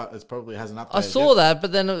announced, but it probably hasn't updated. I saw that,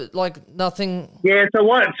 but then nothing. Yeah. So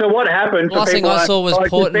what happened? Last thing I saw was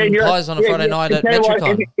Port and Pies on a Friday night at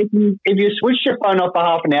Metricon. If you switched your phone off for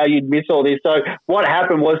half an hour, you'd miss all this. So what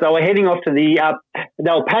happened was they were heading off to they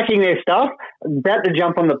were packing their stuff, about to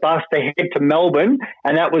jump on the bus to head to Melbourne,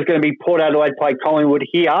 and that was going to be Port Adelaide play Collingwood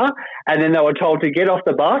here, and then they were told to get off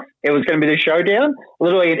the bus. It was going to be the showdown.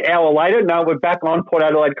 Literally an hour later, no, we're back on Port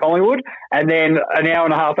Adelaide Collingwood, and then an hour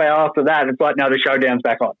and a half hour after that, it's like, no, the showdown's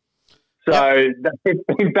back on. So it's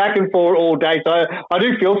been back and forth all day. So I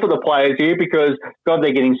do feel for the players here because, God,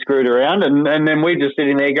 they're getting screwed around. And then we're just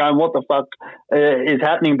sitting there going, what the fuck is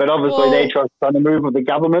happening? But obviously they're trying to move with the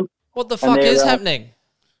government. What the fuck is happening?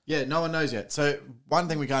 Yeah, no one knows yet. So one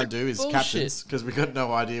thing we can't do is captains because we've got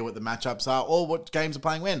no idea what the matchups are or what games are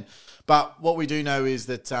playing when. But what we do know is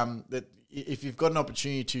that that if you've got an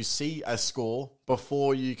opportunity to see a score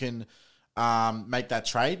before you can make that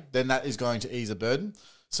trade, then that is going to ease a burden.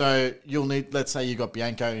 So you'll need, let's say you got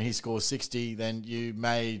Bianco and he scores 60, then you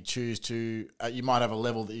may choose to, you might have a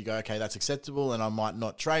level that you go, okay, that's acceptable and I might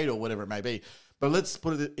not trade or whatever it may be. But let's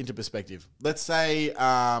put it into perspective. Let's say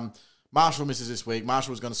Marshall misses this week.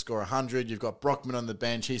 Marshall's going to score 100. You've got Brockman on the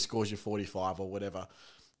bench. He scores you 45 or whatever.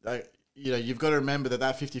 You've got to remember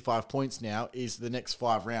that 55 points now is the next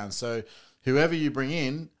 5 rounds. So whoever you bring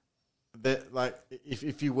in,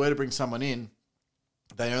 if you were to bring someone in,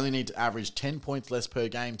 they only need to average 10 points less per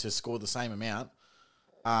game to score the same amount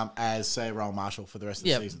as, say, Rowan Marshall for the rest of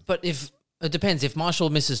the season. But it depends. If Marshall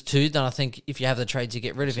misses 2, then I think if you have the trades, you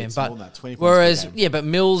get rid of him. But more than that, 20 points whereas, per game. but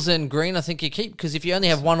Mills and Green, I think you keep because if you only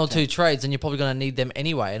have 1 or 2 trades, then you're probably going to need them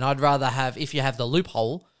anyway. And I'd rather have, if you have the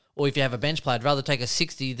loophole or if you have a bench player, I'd rather take a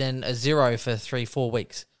 60 than a 0 for 3-4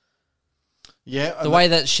 weeks. Yeah, the way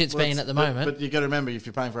that shit's been at the moment. But you got to remember, if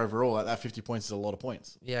you're playing for overall, that 50 points is a lot of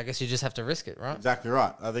points. Yeah, I guess you just have to risk it, right? Exactly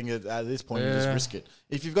right. I think at this point, you just risk it.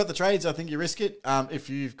 If you've got the trades, I think you risk it.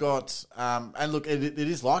 If you've got, and look, it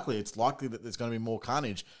is likely. It's likely that there's going to be more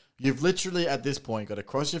carnage. You've literally, at this point, got to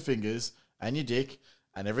cross your fingers and your dick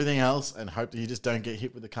and everything else and hope that you just don't get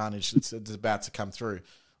hit with the carnage that's about to come through.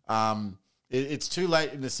 It's too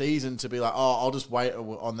late in the season to be like, oh, I'll just wait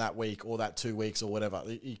on that week or that 2 weeks or whatever.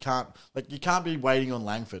 You can't be waiting on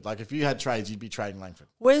Langford. Like if you had trades, you'd be trading Langford.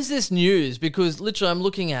 Where's this news? Because literally I'm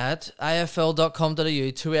looking at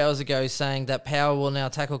afl.com.au 2 hours ago saying that Power will now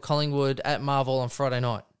tackle Collingwood at Marvel on Friday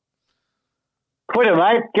night. Twitter,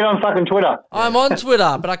 mate. Get on fucking Twitter. I'm on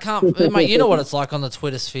Twitter, but I can't, mate, you know what it's like on the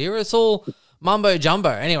Twitter sphere. It's all mumbo jumbo.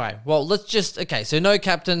 Anyway, well, so no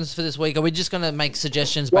captains for this week. Are we just going to make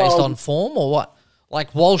suggestions based on form or what?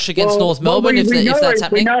 Like Walsh against North Melbourne, if that's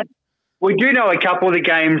happening? We do know a couple of the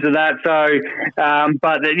games of that. So,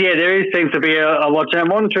 but there seems to be a lot.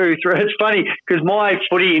 1, 2, 3. It's funny because my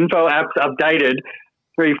footy info app's updated.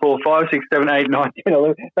 3, 4, 5, 6, 7, 8, 9, 10,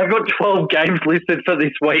 11. They've got 12 games listed for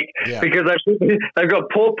this week because they've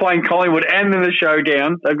got Port playing Collingwood and then the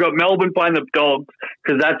showdown. They've got Melbourne playing the Dogs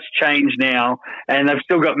because that's changed now, and they've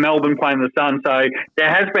still got Melbourne playing the Sun. So there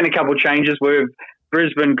has been a couple of changes with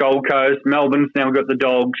Brisbane, Gold Coast, Melbourne's now got the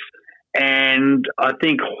Dogs, and I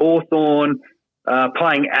think Hawthorn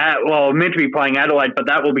meant to be playing Adelaide, but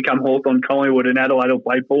that will become Hawthorn Collingwood and Adelaide will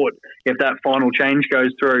play Port if that final change goes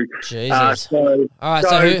through. Jesus. All right,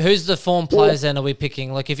 so who's the form players then are we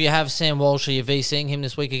picking? Like if you have Sam Walsh, are you VCing him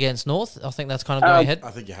this week against North? I think that's kind of going ahead. I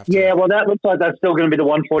think you have to. Yeah, well, that looks like that's still going to be the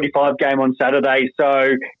 1:45 game on Saturday. So,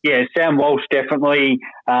 yeah, Sam Walsh definitely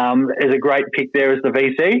is a great pick there as the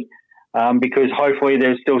VC because hopefully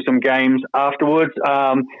there's still some games afterwards.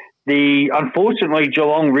 Unfortunately,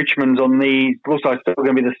 Geelong Richmond's looks like it's still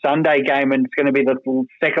going to be the Sunday game, and it's going to be the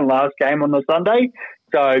second last game on the Sunday.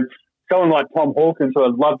 So someone like Tom Hawkins, who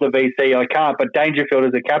I'd love to VC, I can't, but Dangerfield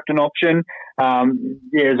is a captain option.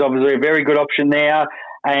 There's obviously a very good option there,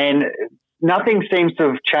 and nothing seems to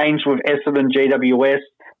have changed with Essendon GWS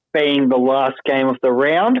being the last game of the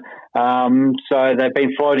round. So they've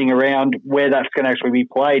been floating around where that's going to actually be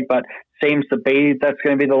played, but seems to be that's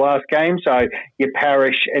going to be the last game. So your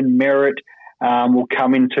Parrish and Merritt will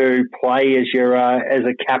come into play as your as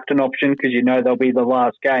a captain option because they'll be the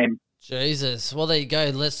last game. Jesus. Well, there you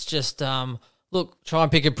go. Let's just try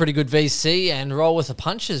and pick a pretty good VC and roll with the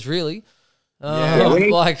punches, really.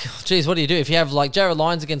 Geez, what do you do? If you have like Jared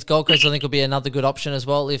Lyons against Gold Coast, I think will be another good option as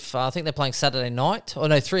well. If I think they're playing Saturday night.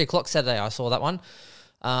 3 o'clock Saturday, I saw that one.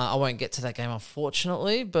 I won't get to that game,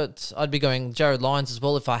 unfortunately, but I'd be going Jared Lyons as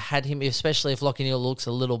well if I had him, especially if Lachie Neale looks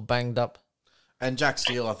a little banged up. And Jack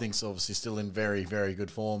Steele, I think, is obviously still in very, very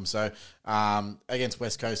good form. So against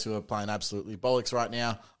West Coast, who are playing absolutely bollocks right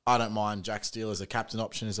now, I don't mind Jack Steele as a captain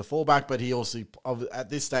option as a fullback, but he also,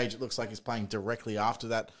 at this stage, it looks like he's playing directly after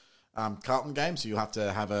that Carlton game, so you'll have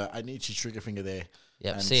to have an itchy trigger finger there.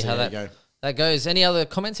 Yeah, see how that goes. Any other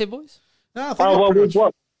comments here, boys? No, I think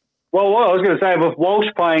Well, what I was going to say, with Walsh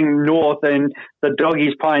playing North and the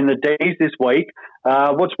Doggies playing the D's this week,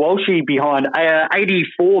 what's Walshy behind?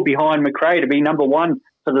 84 behind McRae to be number 1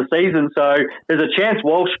 for the season. So there's a chance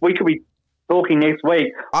Walsh, we could be talking next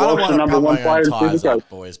week. I don't Walsh, want the to number pump 1 my player own in tyres Supercoach. up,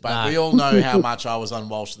 boys, but we all know how much I was on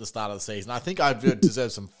Walsh at the start of the season. I think I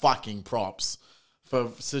deserve some fucking props for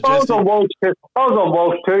suggesting. I was on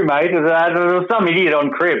Walsh too, mate. There was some idiot on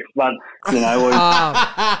Cripps, but,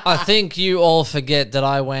 I think you all forget that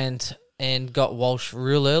I went and got Walsh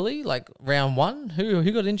real early, like round 1.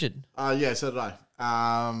 Who got injured? Yeah, so did I.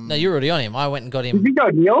 No, you were already on him. I went and got him. Did you go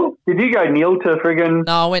Neil to friggin'...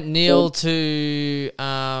 No, I went Neil to...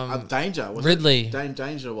 Danger. Was Ridley.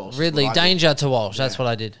 Danger to Walsh. Ridley. Danger to Walsh. That's what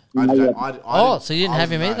I did. So you didn't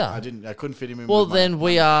have him either? I couldn't fit him in. Well, then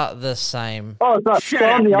we are the same. Oh, so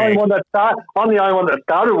I'm the only one that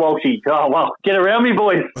started Walshy. Oh, well, get around me,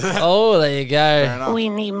 boys. Oh, there you go. We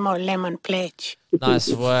need more lemon pledge.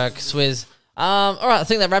 Nice work, Swizz. All right, I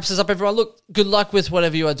think that wraps us up, everyone. Look, good luck with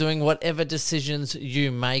whatever you are doing, whatever decisions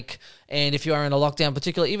you make. And if you are in a lockdown,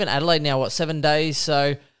 particularly, even Adelaide now, 7 days?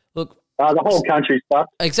 So, look. The whole country's stuck.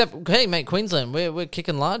 Except, hey, mate, Queensland, we're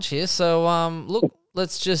kicking large here. So, look,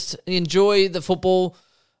 let's just enjoy the football.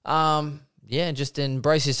 Just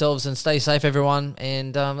embrace yourselves and stay safe, everyone.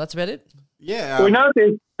 And that's about it. Yeah. Do we know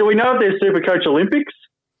if there's Supercoach Olympics?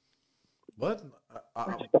 What?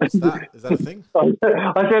 What's that? Is that a thing?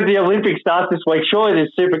 I said the Olympics start this week. Surely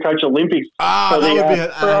there's Supercoach Olympics. That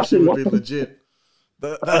would be legit.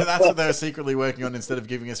 That's what they're secretly working on instead of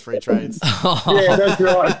giving us free trades. Yeah, that's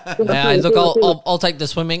right. Now, look, I'll take the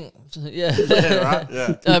swimming. Yeah, right.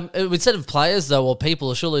 Yeah. Instead of players though or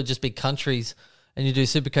people, surely it'd just be countries. And you do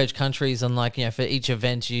Supercoach countries, and for each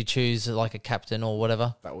event you choose like a captain or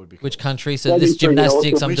whatever. That would be cool. Which country? So this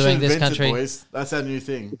gymnastics, I'm doing this country. Boys. That's our new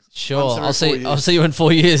thing. Sure, I'll see you in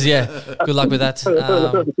 4 years. Yeah, good luck with that.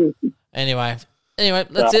 Anyway,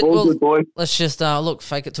 that's it. Well, let's just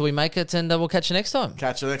fake it till we make it, and we'll catch you next time.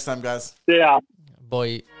 Catch you next time, guys. Yeah,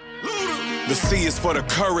 boy. The C is for the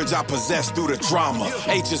courage I possess through the drama.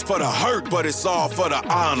 H is for the hurt, but it's all for the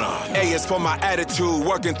honor. A is for my attitude,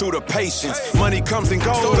 working through the patience. Money comes and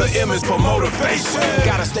goes, so the M is for motivation.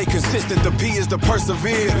 Gotta stay consistent, the P is to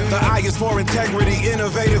persevere. The I is for integrity,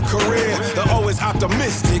 innovative career. The O is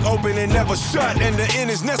optimistic, open and never shut. And the N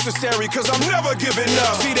is necessary, cause I'm never giving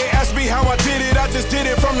up. See, they ask me how I did it, I just did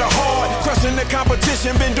it from the heart. Crushing the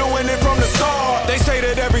competition, been doing it from the start. They say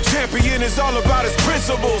that every champion is all about his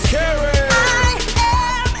principles. Carry.